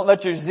 Don't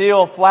let your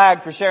zeal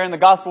flag for sharing the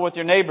gospel with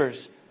your neighbors.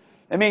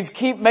 It means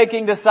keep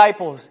making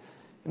disciples.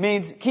 It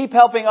means keep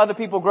helping other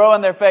people grow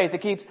in their faith.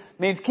 It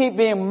means keep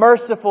being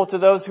merciful to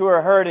those who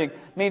are hurting.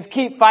 It means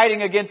keep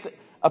fighting against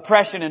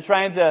oppression and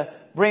trying to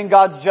bring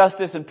God's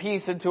justice and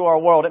peace into our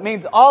world. It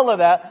means all of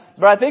that.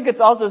 But I think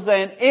it's also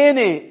saying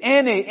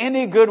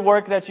any good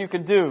work that you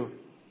can do.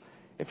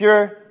 If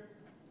you're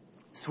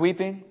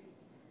sweeping,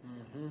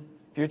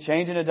 if you're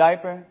changing a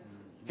diaper,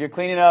 if you're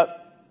cleaning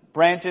up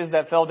branches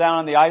that fell down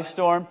on the ice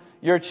storm,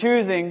 you're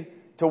choosing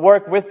to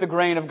work with the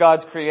grain of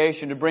God's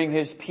creation to bring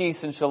His peace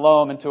and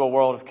shalom into a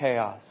world of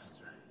chaos.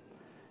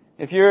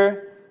 If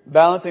you're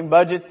balancing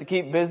budgets to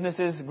keep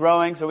businesses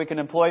growing so we can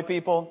employ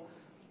people,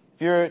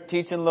 if you're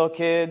teaching little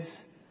kids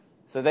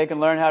so they can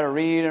learn how to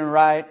read and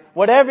write,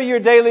 whatever your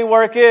daily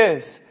work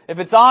is, if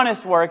it's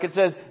honest work, it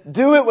says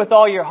do it with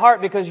all your heart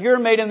because you're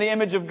made in the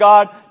image of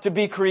God to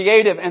be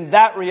creative, and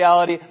that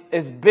reality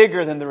is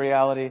bigger than the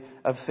reality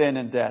of sin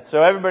and death.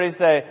 So everybody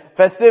say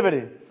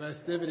festivity.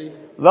 Festivity.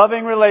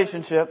 Loving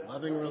relationship.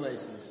 Loving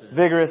relationship.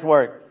 Vigorous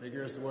work.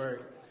 Vigorous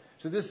work.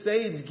 So this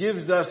sage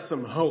gives us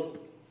some hope.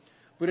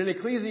 But in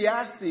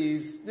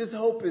Ecclesiastes, this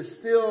hope is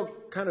still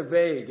kind of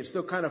vague. It's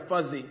still kind of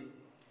fuzzy.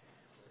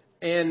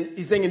 And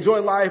he's saying enjoy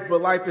life, but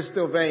life is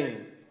still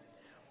vain.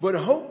 But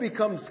hope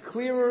becomes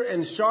clearer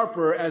and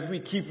sharper as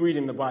we keep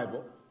reading the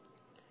Bible.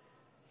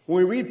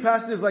 When we read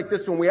passages like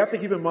this one, we have to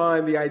keep in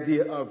mind the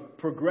idea of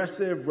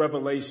progressive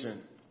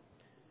revelation.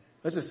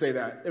 Let's just say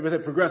that. It was a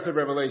progressive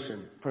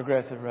revelation.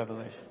 Progressive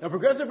revelation. Now,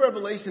 progressive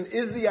revelation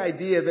is the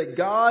idea that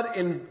God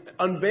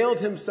unveiled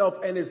himself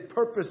and his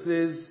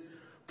purposes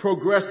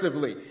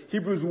progressively.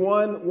 Hebrews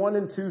 1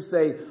 and 2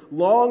 say,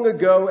 long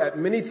ago, at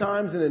many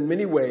times and in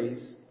many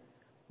ways,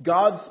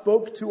 God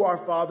spoke to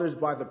our fathers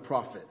by the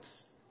prophets.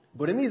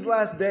 But in these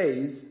last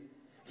days,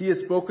 he has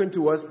spoken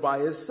to us by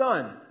his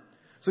Son.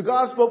 So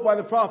God spoke by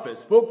the prophets,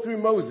 spoke through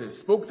Moses,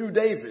 spoke through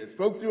David,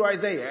 spoke through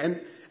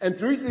Isaiah. And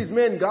through each of these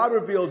men, God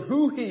revealed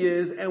who he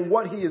is and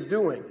what he is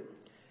doing.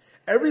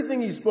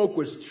 Everything he spoke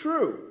was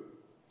true.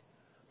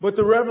 But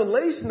the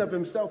revelation of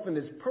himself and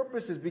his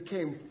purposes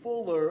became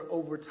fuller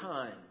over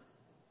time.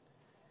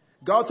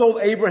 God told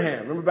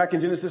Abraham, remember back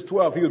in Genesis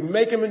 12, he would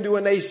make him into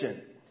a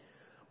nation.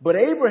 But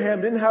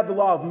Abraham didn't have the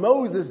law of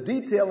Moses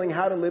detailing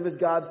how to live as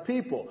God's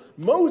people.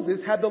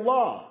 Moses had the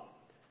law.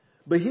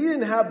 But he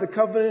didn't have the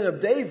covenant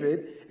of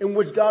David in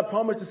which God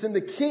promised to send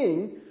a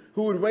king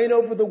who would reign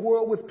over the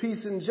world with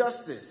peace and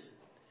justice.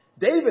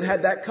 David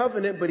had that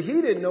covenant, but he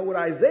didn't know what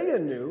Isaiah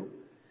knew,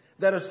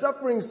 that a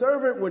suffering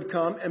servant would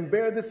come and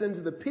bear this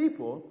into the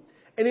people.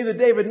 And neither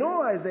David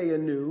nor Isaiah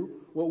knew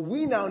what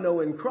we now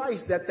know in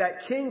Christ, that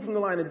king from the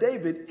line of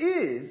David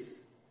is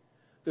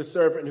the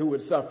servant who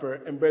would suffer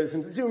and bear this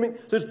into. See what I mean?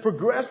 So there's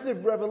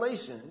progressive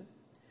revelation.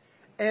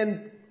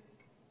 And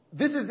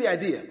this is the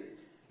idea.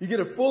 You get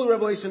a full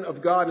revelation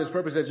of God and his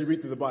purpose as you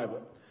read through the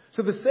Bible.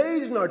 So the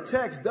sage in our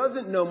text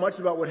doesn't know much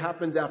about what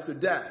happens after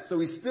death.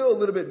 So he's still a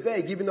little bit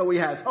vague, even though he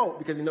has hope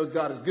because he knows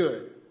God is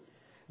good.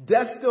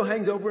 Death still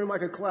hangs over him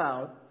like a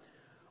cloud.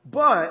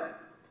 But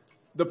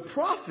the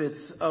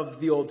prophets of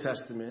the Old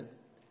Testament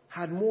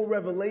had more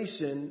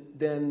revelation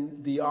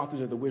than the authors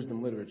of the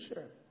wisdom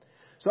literature.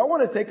 So I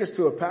want to take us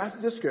to a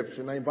passage of Scripture,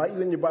 and I invite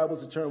you in your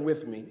Bibles to turn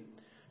with me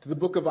to the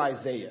book of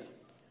Isaiah.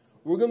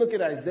 We're going to look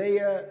at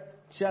Isaiah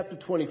chapter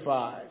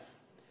 25.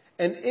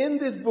 And in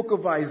this book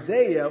of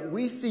Isaiah,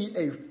 we see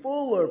a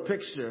fuller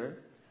picture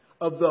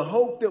of the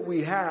hope that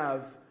we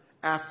have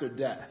after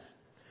death.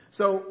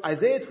 So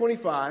Isaiah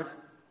 25,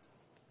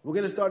 we're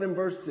going to start in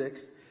verse 6.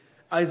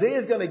 Isaiah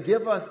is going to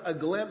give us a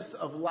glimpse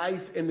of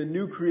life in the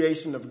new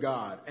creation of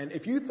God. And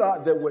if you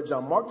thought that what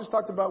John Mark just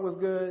talked about was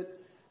good,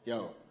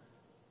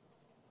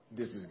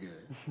 this is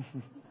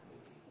good.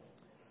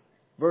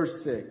 Verse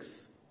 6.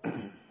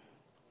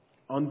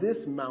 On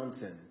this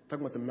mountain,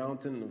 talking about the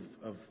mountain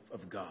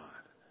of God,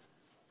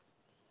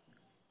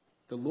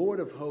 the Lord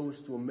of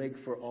hosts will make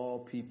for all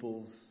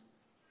peoples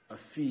a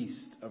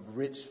feast of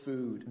rich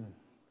food,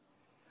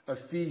 a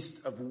feast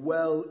of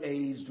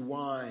well-aged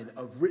wine,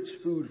 of rich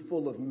food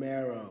full of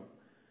marrow,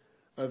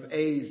 of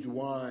aged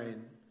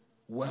wine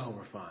well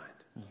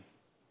refined.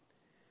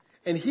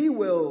 And he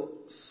will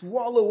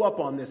swallow up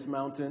on this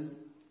mountain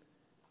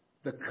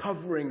the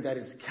covering that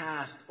is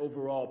cast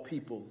over all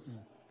peoples,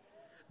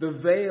 the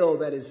veil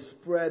that is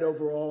spread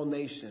over all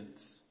nations.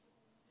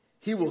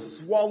 He will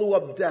swallow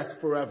up death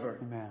forever.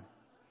 Amen.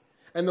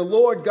 And the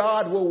Lord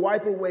God will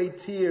wipe away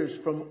tears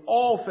from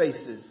all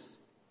faces.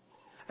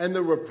 And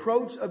the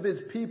reproach of his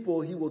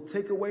people he will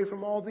take away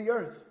from all the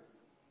earth.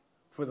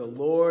 For the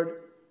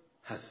Lord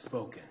has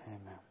spoken.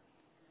 Amen.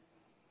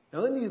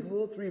 Now in these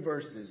little 3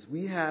 verses,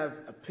 we have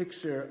a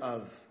picture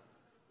of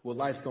what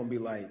life's going to be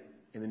like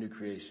in the new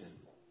creation.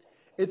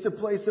 It's a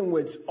place in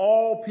which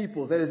all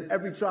peoples, that is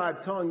every tribe,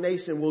 tongue,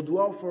 nation, will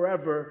dwell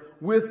forever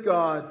with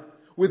God,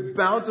 with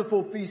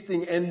bountiful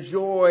feasting and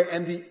joy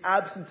and the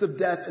absence of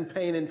death and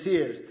pain and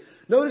tears.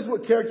 Notice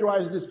what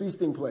characterizes this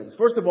feasting place.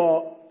 First of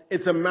all,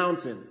 it's a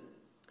mountain,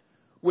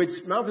 which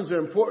mountains are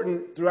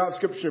important throughout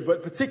Scripture,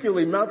 but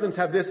particularly mountains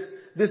have this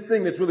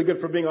thing that's really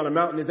good for being on a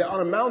mountain, is that on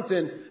a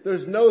mountain,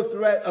 there's no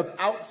threat of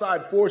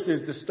outside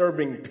forces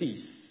disturbing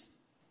peace.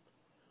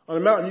 On a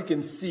mountain, you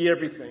can see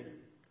everything.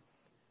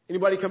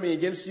 Anybody coming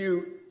against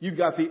you, you've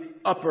got the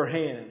upper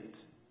hand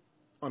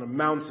on a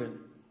mountain.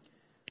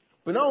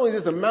 But not only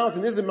is this a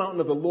mountain, this is the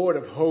mountain of the Lord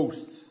of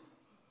hosts.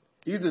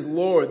 He uses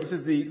Lord. This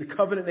is the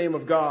covenant name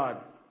of God.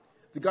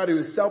 The God who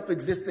is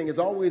self-existing, has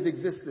always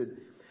existed.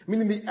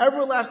 Meaning the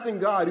everlasting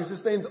God who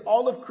sustains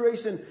all of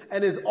creation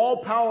and is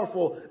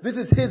all-powerful. This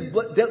is his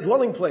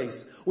dwelling place,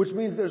 which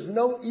means there's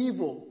no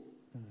evil.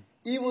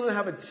 Evil doesn't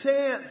have a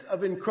chance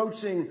of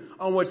encroaching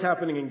on what's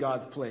happening in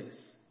God's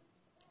place.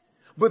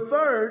 But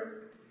third,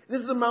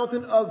 this is a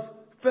mountain of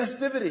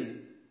festivity.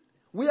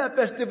 We have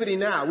festivity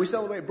now. We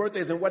celebrate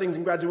birthdays and weddings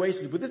and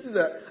graduations. But this is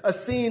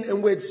a scene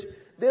in which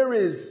there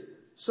is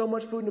so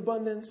much food in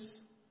abundance.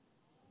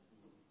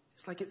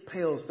 It's like it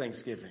pales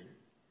Thanksgiving.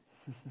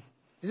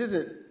 This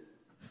isn't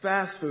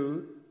fast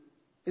food.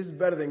 This is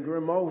better than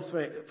Grandma's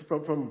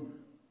from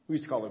we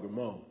used to call it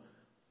Grandma.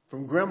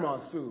 From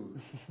Grandma's food.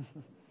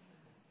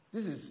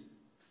 This is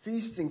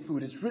feasting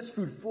food. It's rich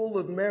food full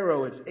of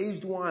marrow. It's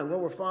aged wine, well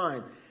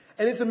refined.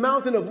 And it's a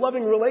mountain of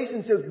loving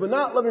relationships, but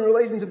not loving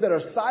relationships that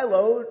are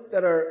siloed,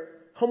 that are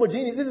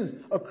Homogeneous. This is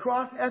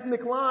across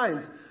ethnic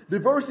lines.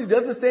 Diversity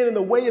doesn't stand in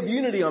the way of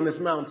unity on this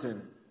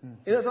mountain.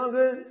 Doesn't that sound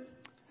good?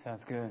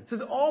 Sounds good. It says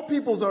all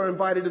peoples are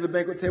invited to the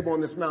banquet table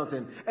on this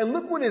mountain. And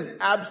look what is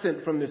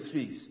absent from this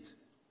feast.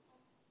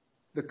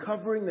 The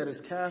covering that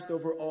is cast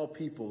over all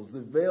peoples,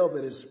 the veil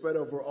that is spread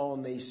over all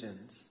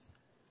nations.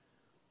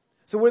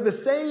 So where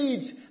the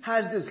sage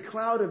has this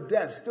cloud of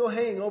death still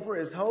hanging over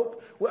his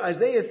hope, what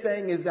Isaiah is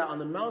saying is that on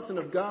the mountain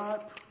of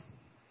God,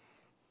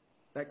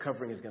 that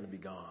covering is going to be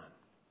gone.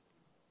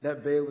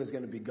 That veil is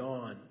going to be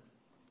gone.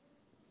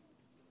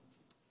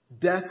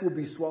 Death will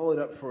be swallowed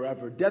up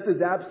forever. Death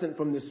is absent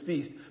from this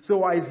feast.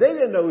 So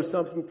Isaiah knows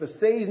something the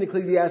sage in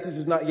Ecclesiastes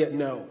does not yet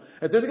know.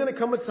 That there's going to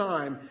come a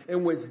time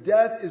in which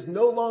death is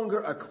no longer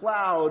a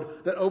cloud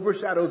that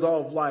overshadows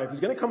all of life. There's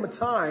going to come a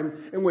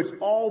time in which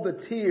all the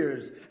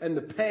tears and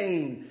the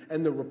pain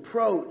and the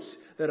reproach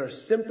that are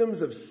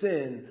symptoms of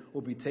sin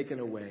will be taken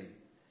away.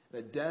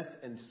 That death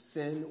and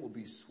sin will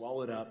be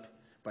swallowed up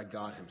by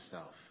God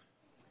himself.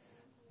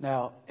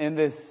 Now, in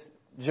this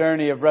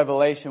journey of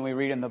revelation we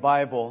read in the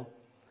Bible,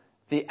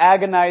 the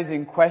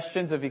agonizing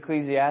questions of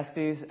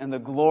Ecclesiastes and the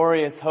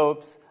glorious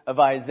hopes of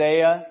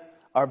Isaiah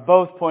are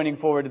both pointing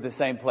forward to the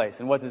same place.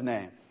 And what's his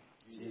name?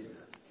 Jesus.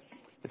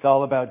 It's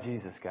all about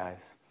Jesus, guys.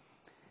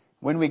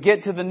 When we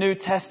get to the New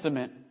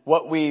Testament,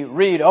 what we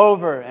read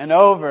over and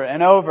over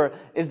and over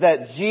is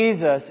that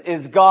Jesus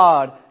is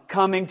God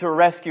coming to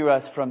rescue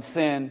us from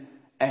sin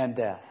and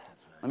death.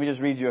 Let me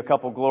just read you a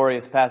couple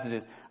glorious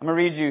passages. I'm going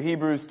to read you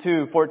Hebrews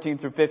 2, 14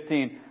 through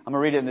 15. I'm going to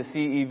read it in the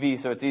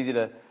CEV so it's easy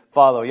to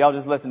follow. Y'all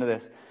just listen to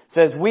this. It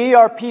says, "We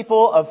are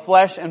people of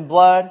flesh and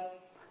blood.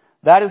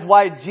 That is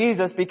why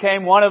Jesus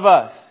became one of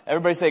us."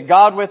 Everybody say,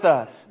 God with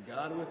us.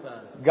 God with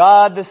us.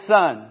 God the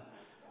Son.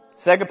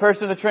 Second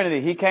person of the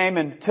Trinity. He came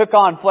and took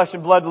on flesh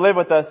and blood to live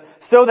with us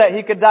so that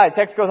he could die.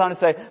 Text goes on to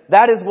say,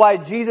 that is why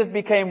Jesus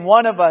became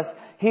one of us.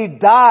 He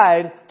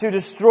died to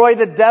destroy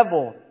the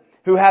devil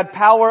who had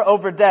power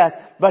over death,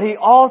 but he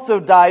also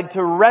died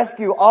to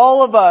rescue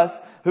all of us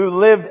who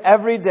lived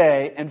every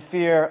day in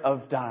fear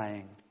of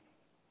dying.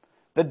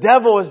 The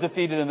devil is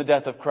defeated in the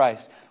death of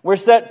Christ. We're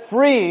set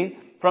free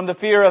from the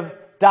fear of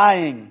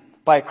dying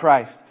by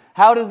Christ.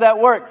 How does that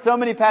work? So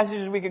many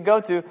passages we could go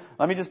to.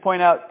 Let me just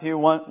point out to you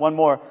one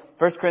more.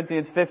 1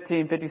 Corinthians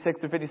 15, 56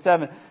 through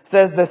 57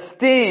 says the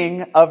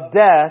sting of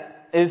death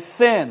is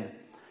sin.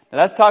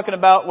 Now that's talking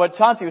about what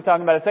Chauncey was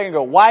talking about a second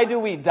ago. Why do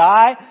we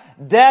die?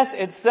 Death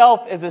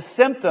itself is a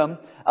symptom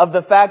of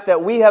the fact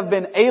that we have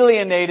been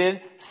alienated,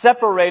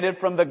 separated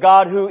from the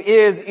God who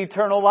is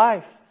eternal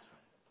life.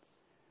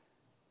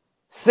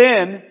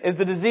 Sin is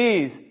the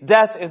disease.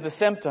 Death is the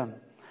symptom.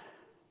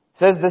 It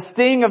says the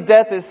sting of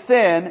death is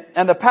sin,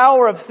 and the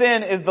power of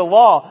sin is the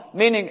law.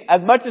 Meaning,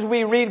 as much as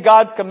we read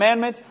God's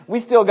commandments, we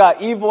still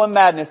got evil and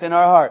madness in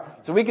our heart.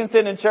 So we can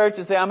sit in church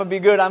and say, I'm going to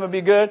be good, I'm going to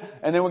be good,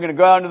 and then we're going to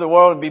go out into the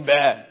world and be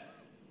bad.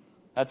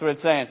 That's what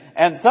it's saying.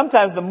 And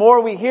sometimes the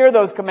more we hear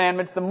those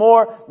commandments, the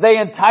more they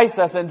entice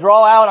us and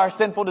draw out our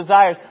sinful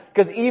desires.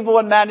 Because evil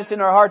and madness in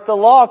our heart, the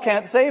law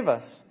can't save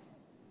us.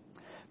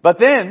 But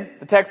then,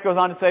 the text goes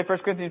on to say, 1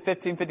 Corinthians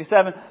 15,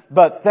 57,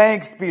 but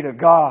thanks be to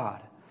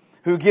God,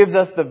 who gives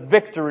us the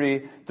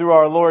victory through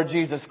our Lord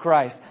Jesus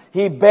Christ.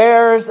 He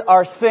bears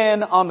our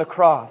sin on the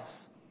cross.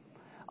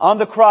 On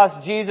the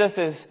cross, Jesus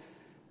is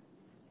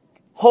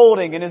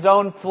holding in His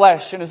own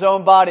flesh, in His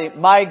own body,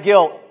 my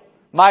guilt,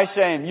 my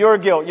shame, your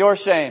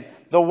shame,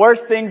 the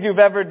worst things you've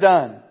ever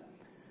done.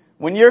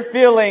 When you're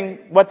feeling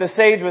what the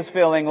sage was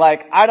feeling,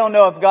 like, I don't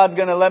know if God's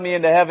going to let me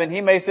into heaven.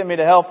 He may send me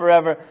to hell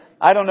forever.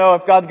 I don't know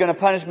if God's going to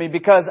punish me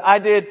because I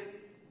did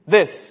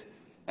this.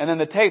 And then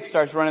the tape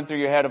starts running through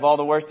your head of all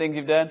the worst things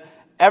you've done.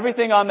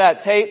 Everything on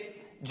that tape,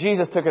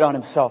 Jesus took it on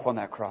Himself on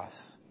that cross.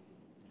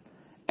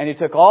 And He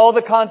took all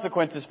the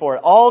consequences for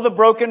it. All the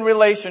broken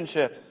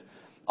relationships.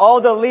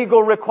 All the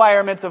legal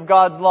requirements of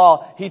God's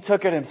law. He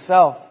took it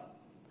Himself.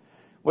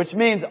 Which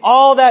means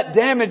all that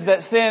damage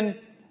that sin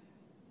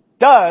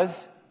does,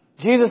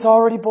 Jesus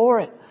already bore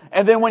it.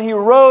 And then when He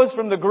rose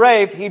from the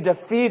grave, He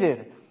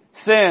defeated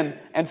sin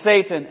and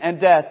Satan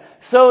and death.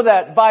 So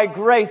that by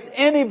grace,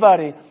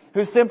 anybody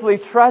who simply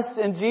trusts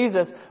in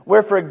Jesus,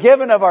 we're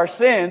forgiven of our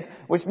sins,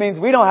 which means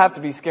we don't have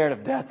to be scared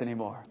of death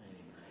anymore.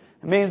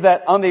 It means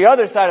that on the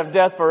other side of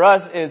death for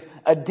us is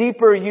a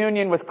deeper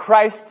union with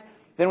Christ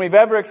than we've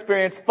ever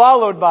experienced,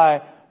 followed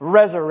by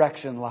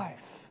resurrection life.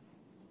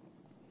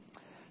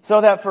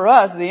 So that for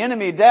us, the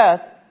enemy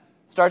death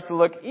starts to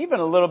look even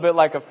a little bit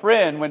like a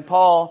friend when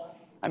Paul,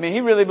 he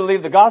really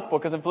believed the gospel,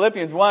 because in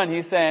Philippians 1,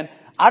 he's saying,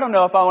 I don't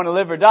know if I want to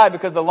live or die,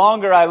 because the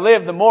longer I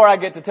live, the more I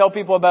get to tell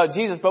people about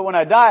Jesus. But when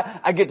I die,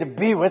 I get to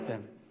be with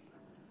Him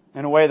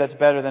in a way that's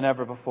better than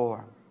ever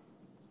before.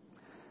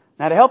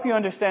 Now, to help you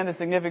understand the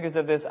significance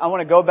of this, I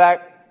want to go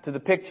back to the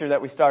picture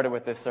that we started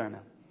with this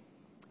sermon.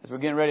 As we're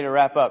getting ready to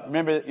wrap up.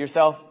 Remember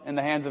yourself in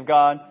the hands of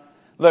God.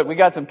 Look, we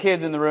got some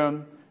kids in the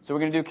room, so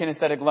we're going to do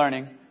kinesthetic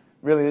learning.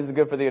 Really, this is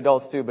good for the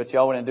adults too, but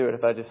y'all wouldn't do it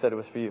if I just said it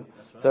was for you.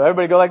 Right. So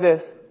everybody go like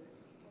this.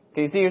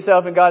 Can you see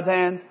yourself in God's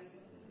hands?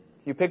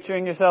 You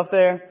picturing yourself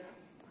there?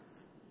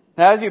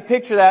 Now, as you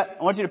picture that,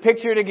 I want you to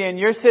picture it again.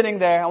 You're sitting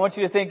there. I want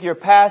you to think your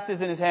past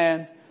is in His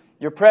hands.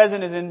 Your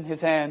present is in His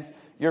hands.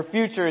 Your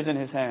future is in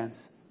His hands.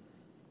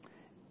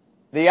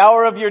 The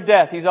hour of your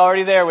death, He's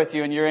already there with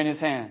you and you're in His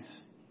hands.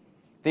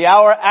 The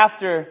hour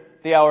after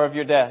the hour of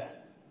your death,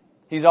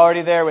 He's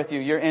already there with you.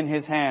 You're in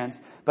His hands.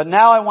 But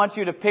now I want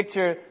you to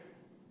picture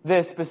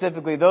this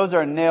specifically. Those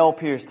are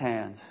nail-pierced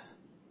hands.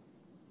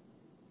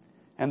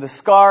 And the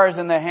scars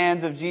in the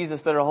hands of Jesus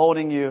that are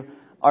holding you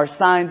are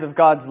signs of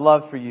God's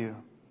love for you.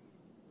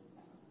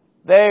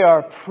 They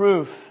are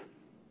proof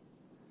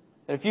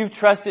that if you've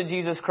trusted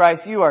Jesus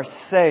Christ, you are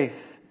safe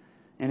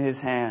in His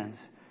hands.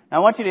 Now, I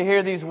want you to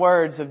hear these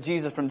words of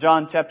Jesus from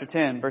John chapter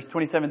 10, verse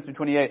 27 through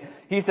 28.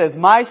 He says,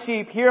 "My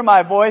sheep hear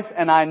my voice,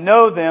 and I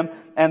know them,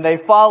 and they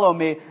follow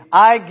me.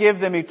 I give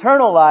them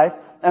eternal life,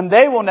 and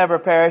they will never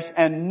perish,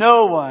 and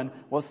no one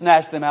will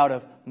snatch them out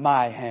of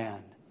my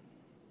hand."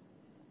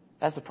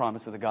 That's the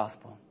promise of the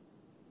gospel.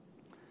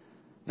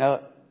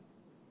 Now,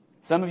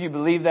 some of you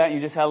believe that, and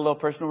you just had a little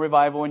personal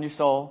revival in your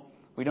soul.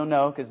 We don't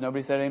know, because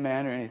nobody said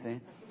amen or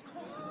anything.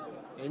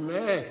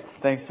 Amen.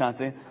 Thanks,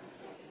 Chauncey.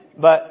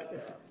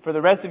 But for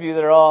the rest of you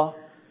that are all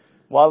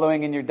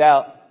wallowing in your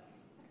doubt,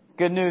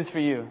 good news for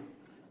you.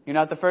 You're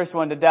not the first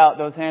one to doubt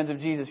those hands of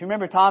Jesus. You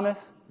remember Thomas?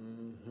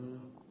 Mm-hmm.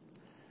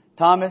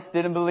 Thomas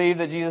didn't believe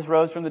that Jesus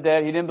rose from the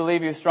dead. He didn't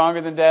believe He was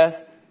stronger than death.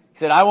 He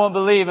said, "I won't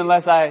believe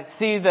unless I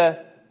see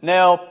the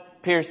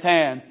nail-pierced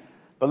hands."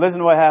 But listen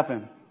to what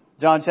happened.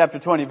 John chapter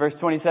 20, verse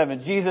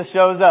 27. Jesus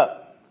shows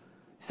up.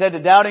 He said to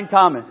doubting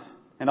Thomas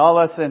and all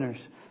us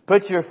sinners,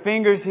 "Put your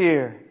fingers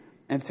here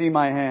and see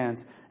my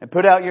hands. And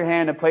put out your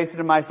hand and place it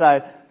in my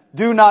side.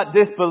 Do not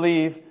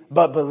disbelieve,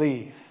 but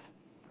believe."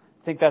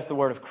 I think that's the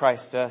word of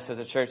Christ to us as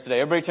a church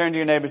today. Everybody turn to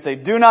your neighbor and say,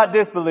 "Do not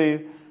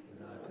disbelieve,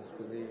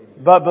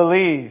 but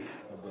believe."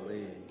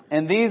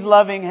 In these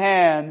loving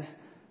hands,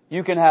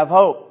 you can have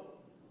hope.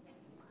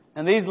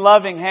 In these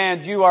loving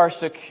hands, you are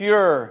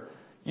secure.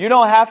 You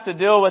don't have to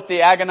deal with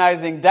the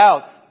agonizing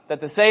doubts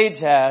that the sage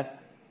had.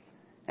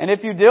 And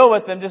if you deal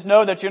with them, just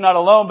know that you're not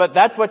alone. But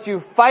that's what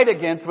you fight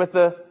against with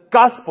the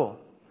gospel.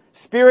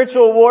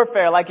 Spiritual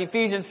warfare, like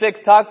Ephesians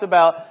 6 talks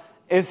about,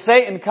 is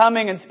Satan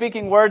coming and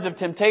speaking words of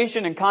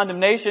temptation and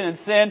condemnation and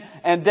sin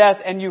and death.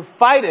 And you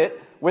fight it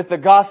with the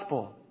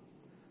gospel.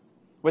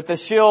 With the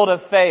shield of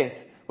faith.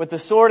 With the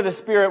sword of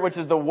the Spirit, which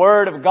is the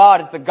Word of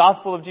God. It's the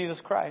gospel of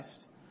Jesus Christ.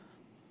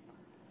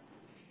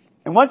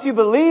 And once you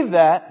believe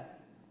that,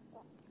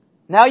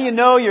 now you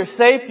know you're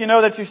safe, you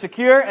know that you're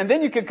secure, and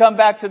then you can come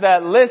back to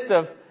that list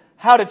of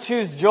how to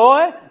choose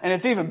joy, and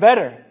it's even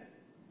better.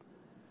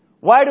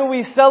 Why do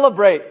we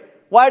celebrate?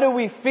 Why do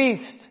we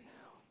feast?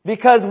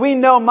 Because we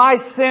know my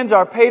sins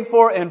are paid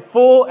for in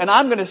full, and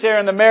I'm going to share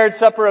in the marriage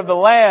supper of the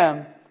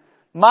Lamb.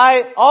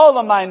 All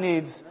of my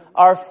needs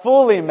are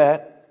fully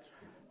met,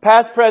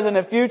 past, present,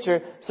 and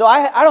future. So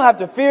I don't have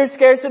to fear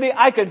scarcity.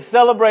 I could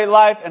celebrate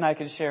life, and I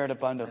can share it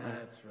abundantly.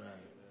 That's right.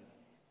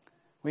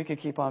 We can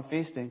keep on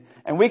feasting.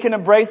 And we can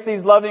embrace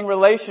these loving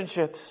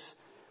relationships,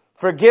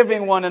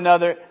 forgiving one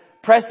another,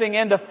 pressing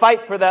in to fight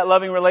for that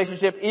loving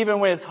relationship even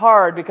when it's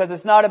hard, because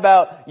it's not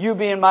about you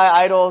being my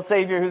idol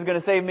Savior who's going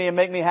to save me and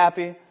make me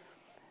happy.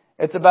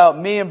 It's about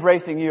me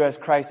embracing you as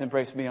Christ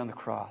embraced me on the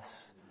cross.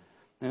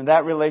 And in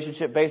that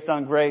relationship based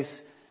on grace,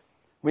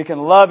 we can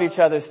love each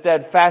other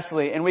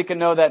steadfastly, and we can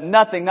know that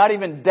nothing, not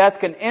even death,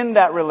 can end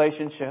that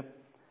relationship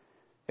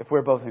if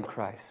we're both in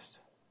Christ.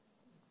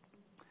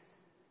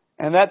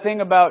 And that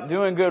thing about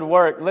doing good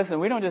work, listen,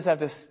 we don't just have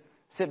to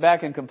sit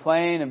back and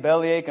complain and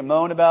bellyache and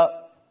moan about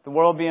the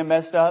world being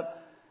messed up.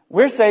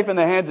 We're safe in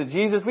the hands of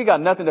Jesus. We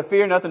got nothing to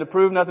fear, nothing to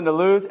prove, nothing to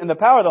lose. In the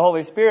power of the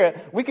Holy Spirit,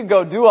 we can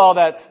go do all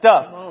that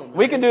stuff.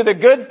 We can do the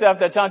good stuff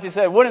that Chauncey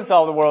said wouldn't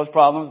solve the world's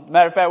problems.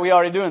 Matter of fact, we're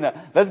already doing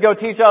that. Let's go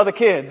teach all the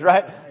kids,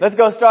 right? Let's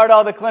go start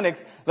all the clinics.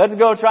 Let's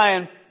go try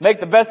and make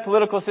the best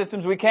political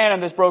systems we can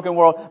in this broken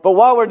world. But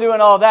while we're doing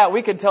all that,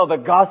 we can tell the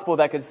gospel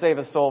that could save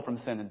a soul from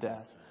sin and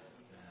death.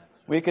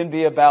 We can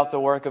be about the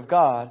work of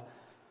God,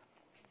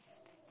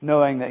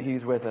 knowing that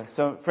He's with us.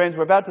 So, friends,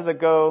 we're about to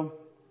go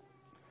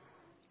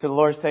to the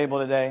Lord's table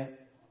today.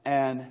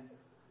 And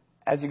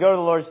as you go to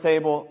the Lord's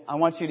table, I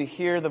want you to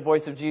hear the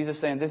voice of Jesus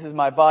saying, "This is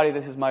my body,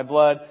 this is my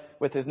blood."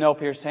 With His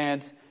nail-pierced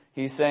hands,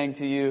 He's saying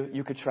to you,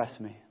 you can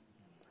trust me.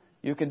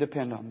 You can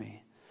depend on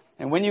me.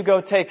 And when you go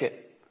take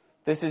it,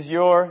 this is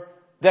your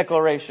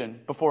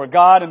declaration before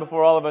God and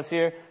before all of us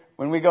here.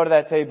 When we go to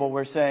that table,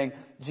 we're saying,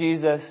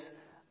 "Jesus,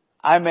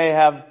 I may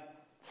have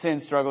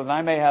sin struggles, and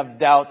I may have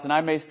doubts, and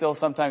I may still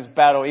sometimes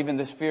battle even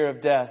this fear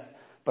of death.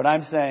 But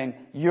I'm saying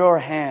your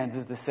hands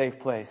is the safe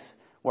place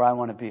where I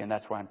want to be, and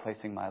that's where I'm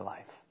placing my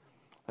life."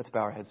 Let's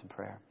bow our heads in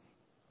prayer.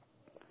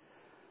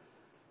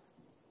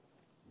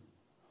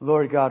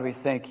 Lord God, we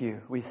thank you.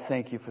 We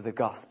thank you for the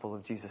gospel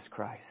of Jesus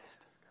Christ,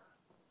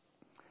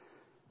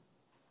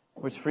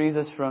 which frees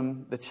us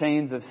from the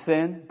chains of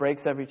sin,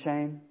 breaks every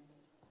chain.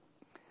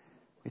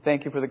 We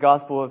thank you for the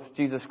gospel of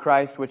Jesus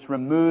Christ, which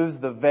removes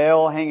the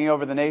veil hanging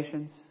over the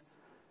nations,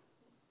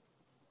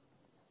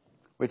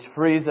 which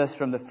frees us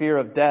from the fear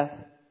of death,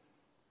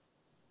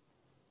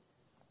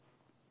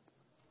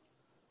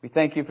 We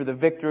thank you for the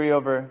victory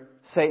over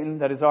Satan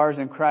that is ours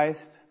in Christ.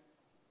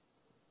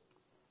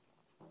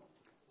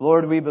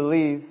 Lord, we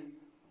believe.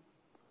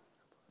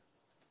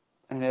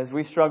 And as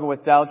we struggle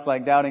with doubts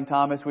like doubting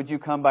Thomas, would you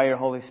come by your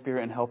Holy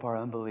Spirit and help our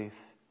unbelief?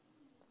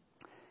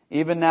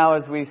 Even now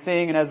as we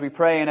sing and as we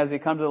pray and as we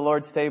come to the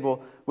Lord's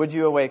table, would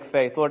you awake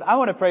faith? Lord, I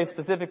want to pray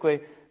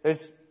specifically. There's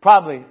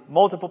probably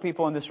multiple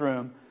people in this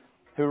room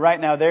who right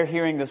now they're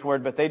hearing this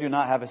word, but they do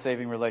not have a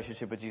saving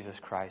relationship with Jesus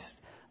Christ.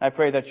 I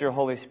pray that your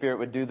Holy Spirit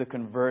would do the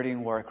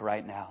converting work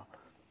right now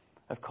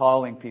of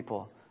calling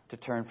people to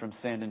turn from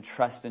sin and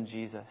trust in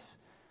Jesus,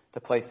 to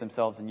place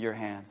themselves in your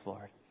hands,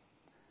 Lord.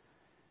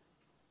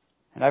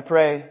 And I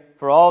pray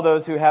for all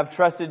those who have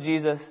trusted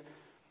Jesus,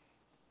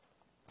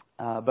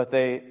 but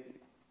they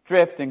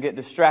drift and get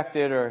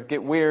distracted or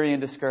get weary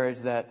and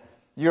discouraged, that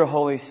your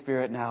Holy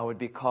Spirit now would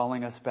be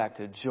calling us back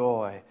to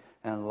joy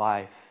and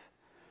life.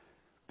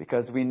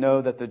 Because we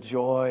know that the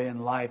joy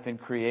and life and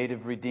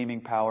creative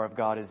redeeming power of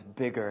God is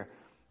bigger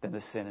than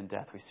the sin and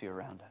death we see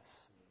around us.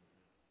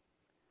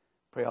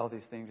 Pray all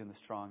these things in the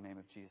strong name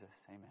of Jesus.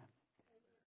 Amen.